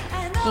afraid, like,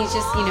 he's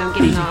just, you know,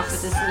 getting off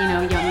with this, you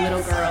know, young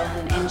little girl,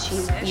 and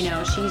she's, you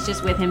know, she's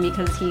just with him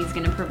because he's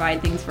going to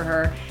provide things for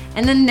her.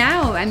 And then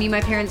now, I mean,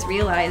 my parents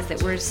realize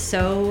that we're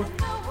so,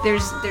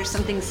 there's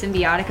something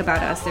symbiotic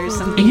about us. There's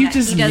something you that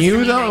just he does knew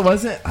for me though. that I It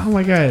wasn't. Oh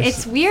my gosh.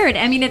 It's weird.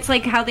 I mean, it's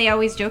like how they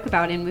always joke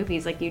about in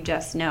movies, like you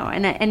just know.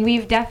 And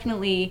we've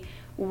definitely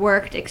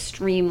worked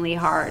extremely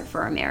hard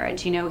for our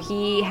marriage. You know,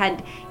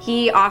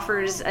 he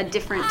offers a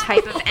different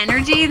type of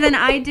energy than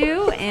I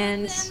do,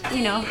 and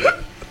you know,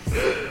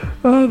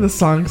 Oh, the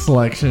song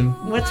selection.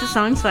 what's the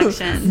song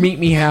selection? Meet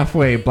me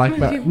halfway. Black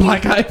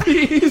Eyed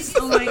Peas.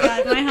 Oh my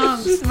god, my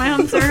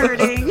humps are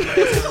hurting.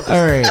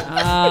 All right.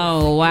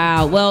 Oh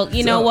wow. Well,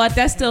 you know what?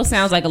 That still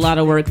sounds like a lot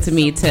of work to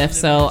me, Tiff.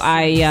 So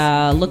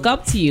I look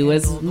up to you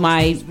as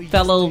my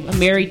fellow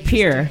married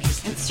peer.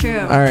 It's true.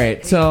 All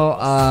right. So,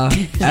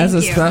 as a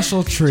you.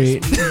 special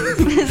treat,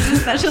 It's a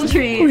special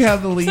treat. we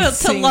have the lead To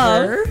singer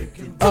love.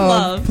 To of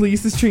love.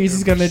 Police's Trees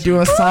is going to do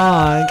a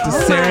song to my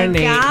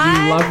serenade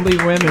God. you lovely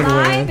women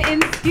Live with.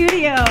 in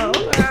studio.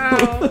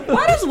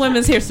 Why does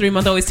Women's History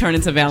Month always turn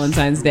into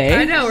Valentine's Day?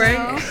 I know,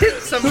 right?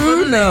 Some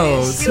Who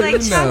knows? You like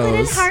Who chocolate and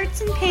knows?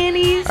 hearts and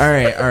panties. All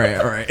right.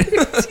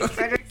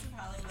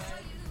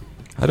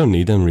 I don't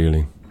need them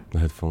really, the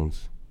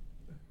headphones.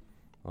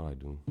 Oh, I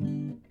do.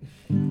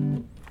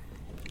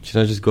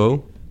 Should I just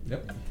go?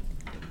 Yep.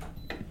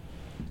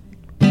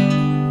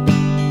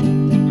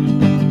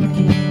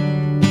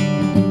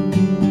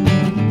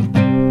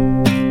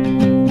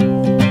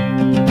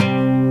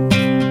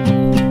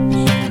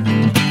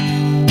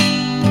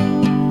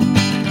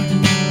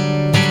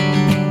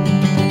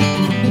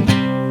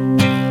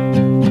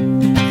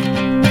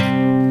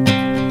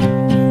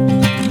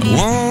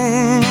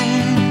 Want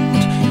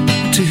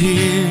to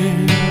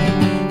hear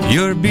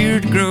your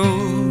beard grow.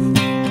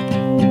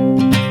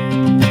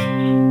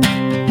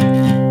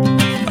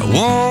 I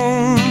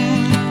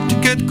want to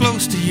get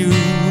close to you,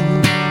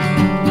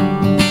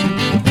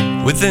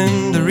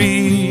 within the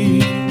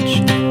reach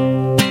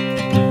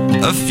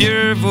of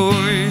your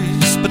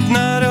voice, but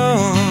not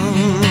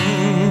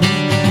on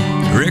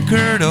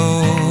record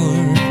or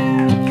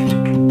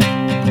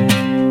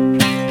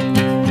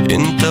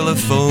in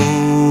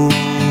telephone.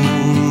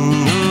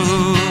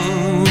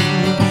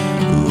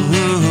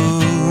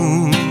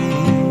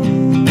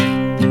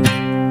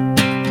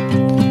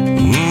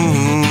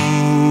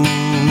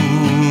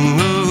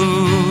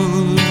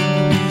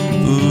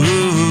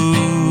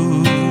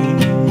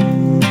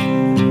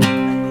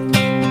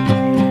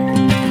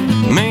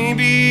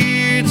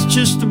 Maybe it's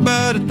just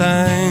about a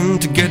time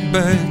to get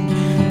back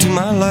to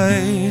my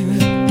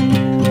life.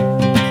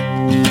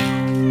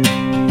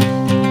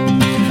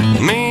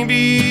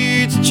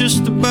 Maybe it's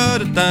just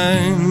about a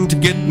time to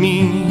get me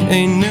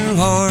a new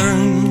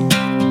heart.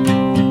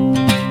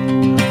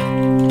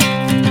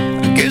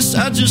 I guess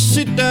I'll just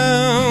sit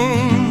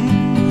down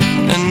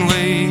and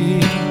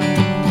wait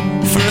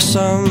for a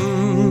song.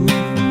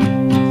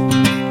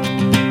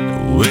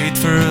 Wait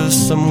for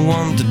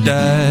someone to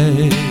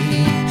die.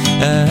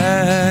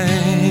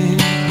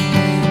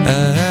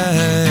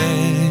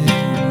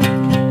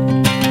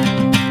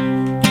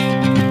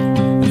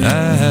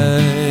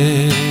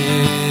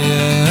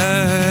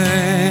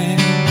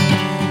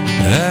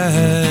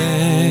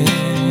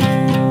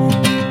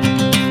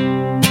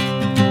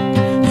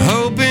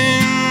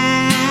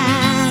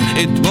 Hoping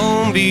it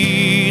won't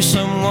be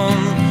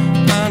someone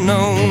I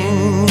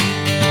know.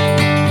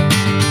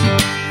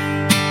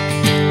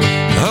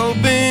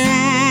 Hoping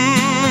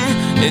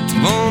it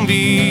won't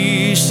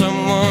be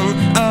someone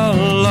I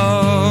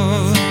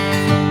love.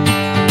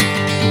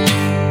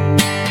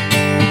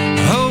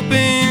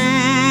 Hoping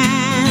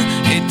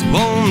it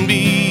won't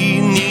be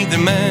neither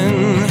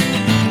man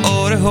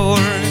or a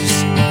horse.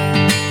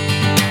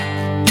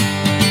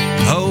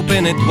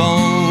 Hoping it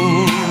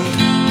won't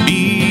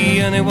be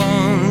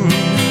anyone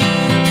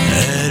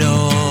at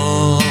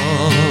all.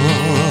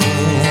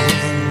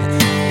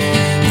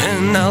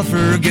 And I'll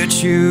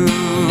forget you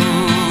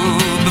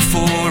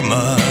before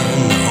my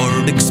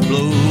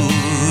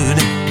explode.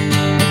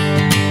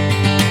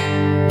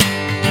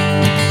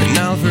 And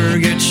I'll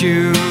forget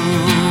you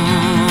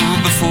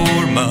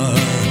before my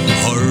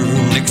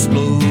heart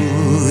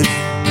explodes.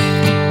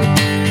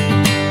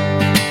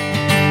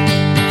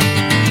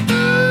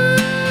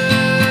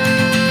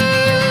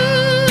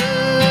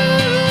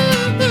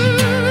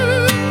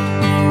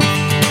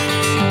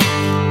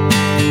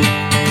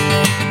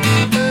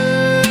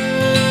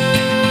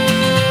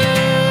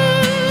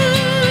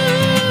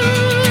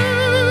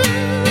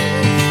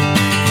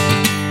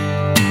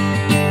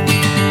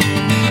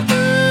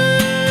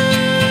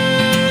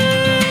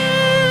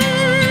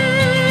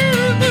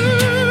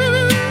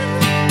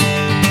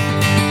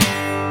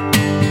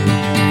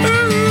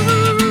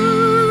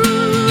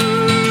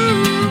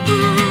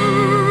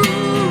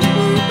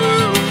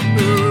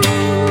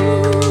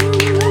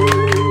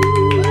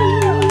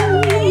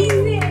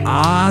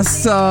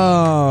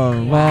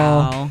 Awesome.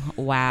 Well,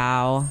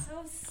 Wow.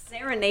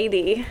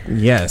 Serenade.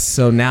 yes.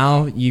 So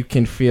now you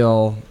can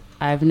feel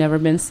I've never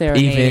been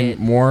serenaded.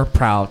 even more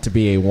proud to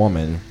be a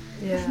woman.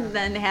 Yeah.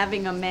 Than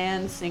having a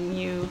man sing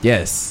you.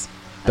 Yes.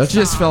 Don't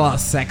you just feel all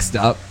sexed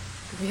up?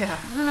 Yeah.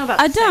 I don't know about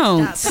I sexed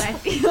don't. up, but I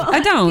feel, I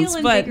don't,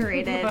 feel but-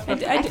 invigorated.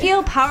 I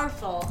feel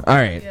powerful. All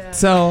right.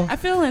 So I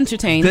feel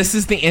entertained. this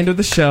is the end of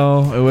the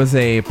show. It was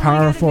a I'm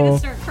powerful. gonna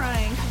start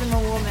crying because I'm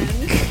a woman.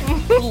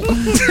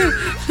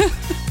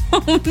 no.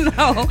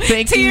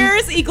 Thank you.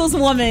 Tears equals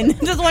woman.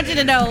 Just want you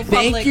to know.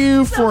 Thank public.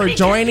 you for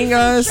joining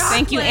us.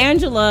 Thank you,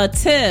 Angela,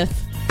 Tiff,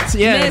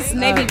 Yes. Miss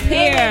Navy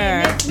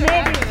Pier.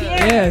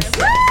 Yes.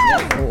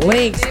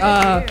 Links.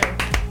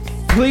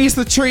 Please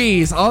the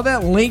trees. All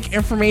that link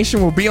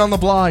information will be on the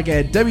blog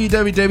at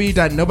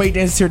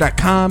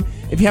www.nobodydanceshere.com.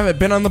 If you haven't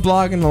been on the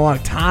blog in a long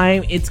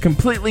time, it's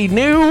completely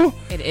new.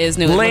 It is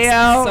new.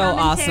 Layout. It looks so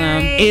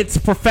awesome. It's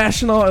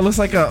professional. It looks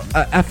like a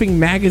effing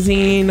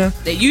magazine.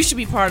 That you should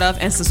be part of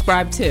and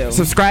subscribe to.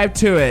 Subscribe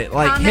to it.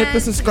 Like hit the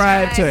Comment,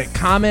 subscribe to it.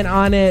 Comment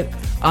on it.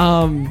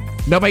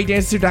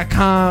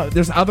 NobodyDanceShere.com.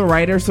 There's other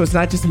writers, so it's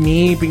not just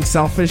me being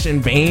selfish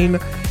and vain.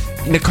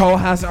 Nicole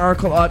has an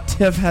article up.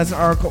 Tiff has an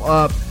article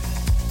up.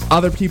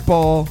 Other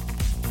people.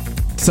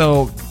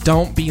 So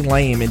don't be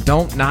lame and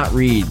don't not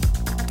read,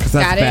 because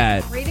that's Got it.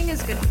 bad. Reading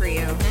is good for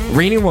you.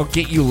 Reading will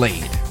get you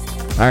laid.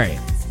 All right.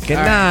 Good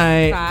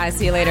night. Bye.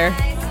 See you later.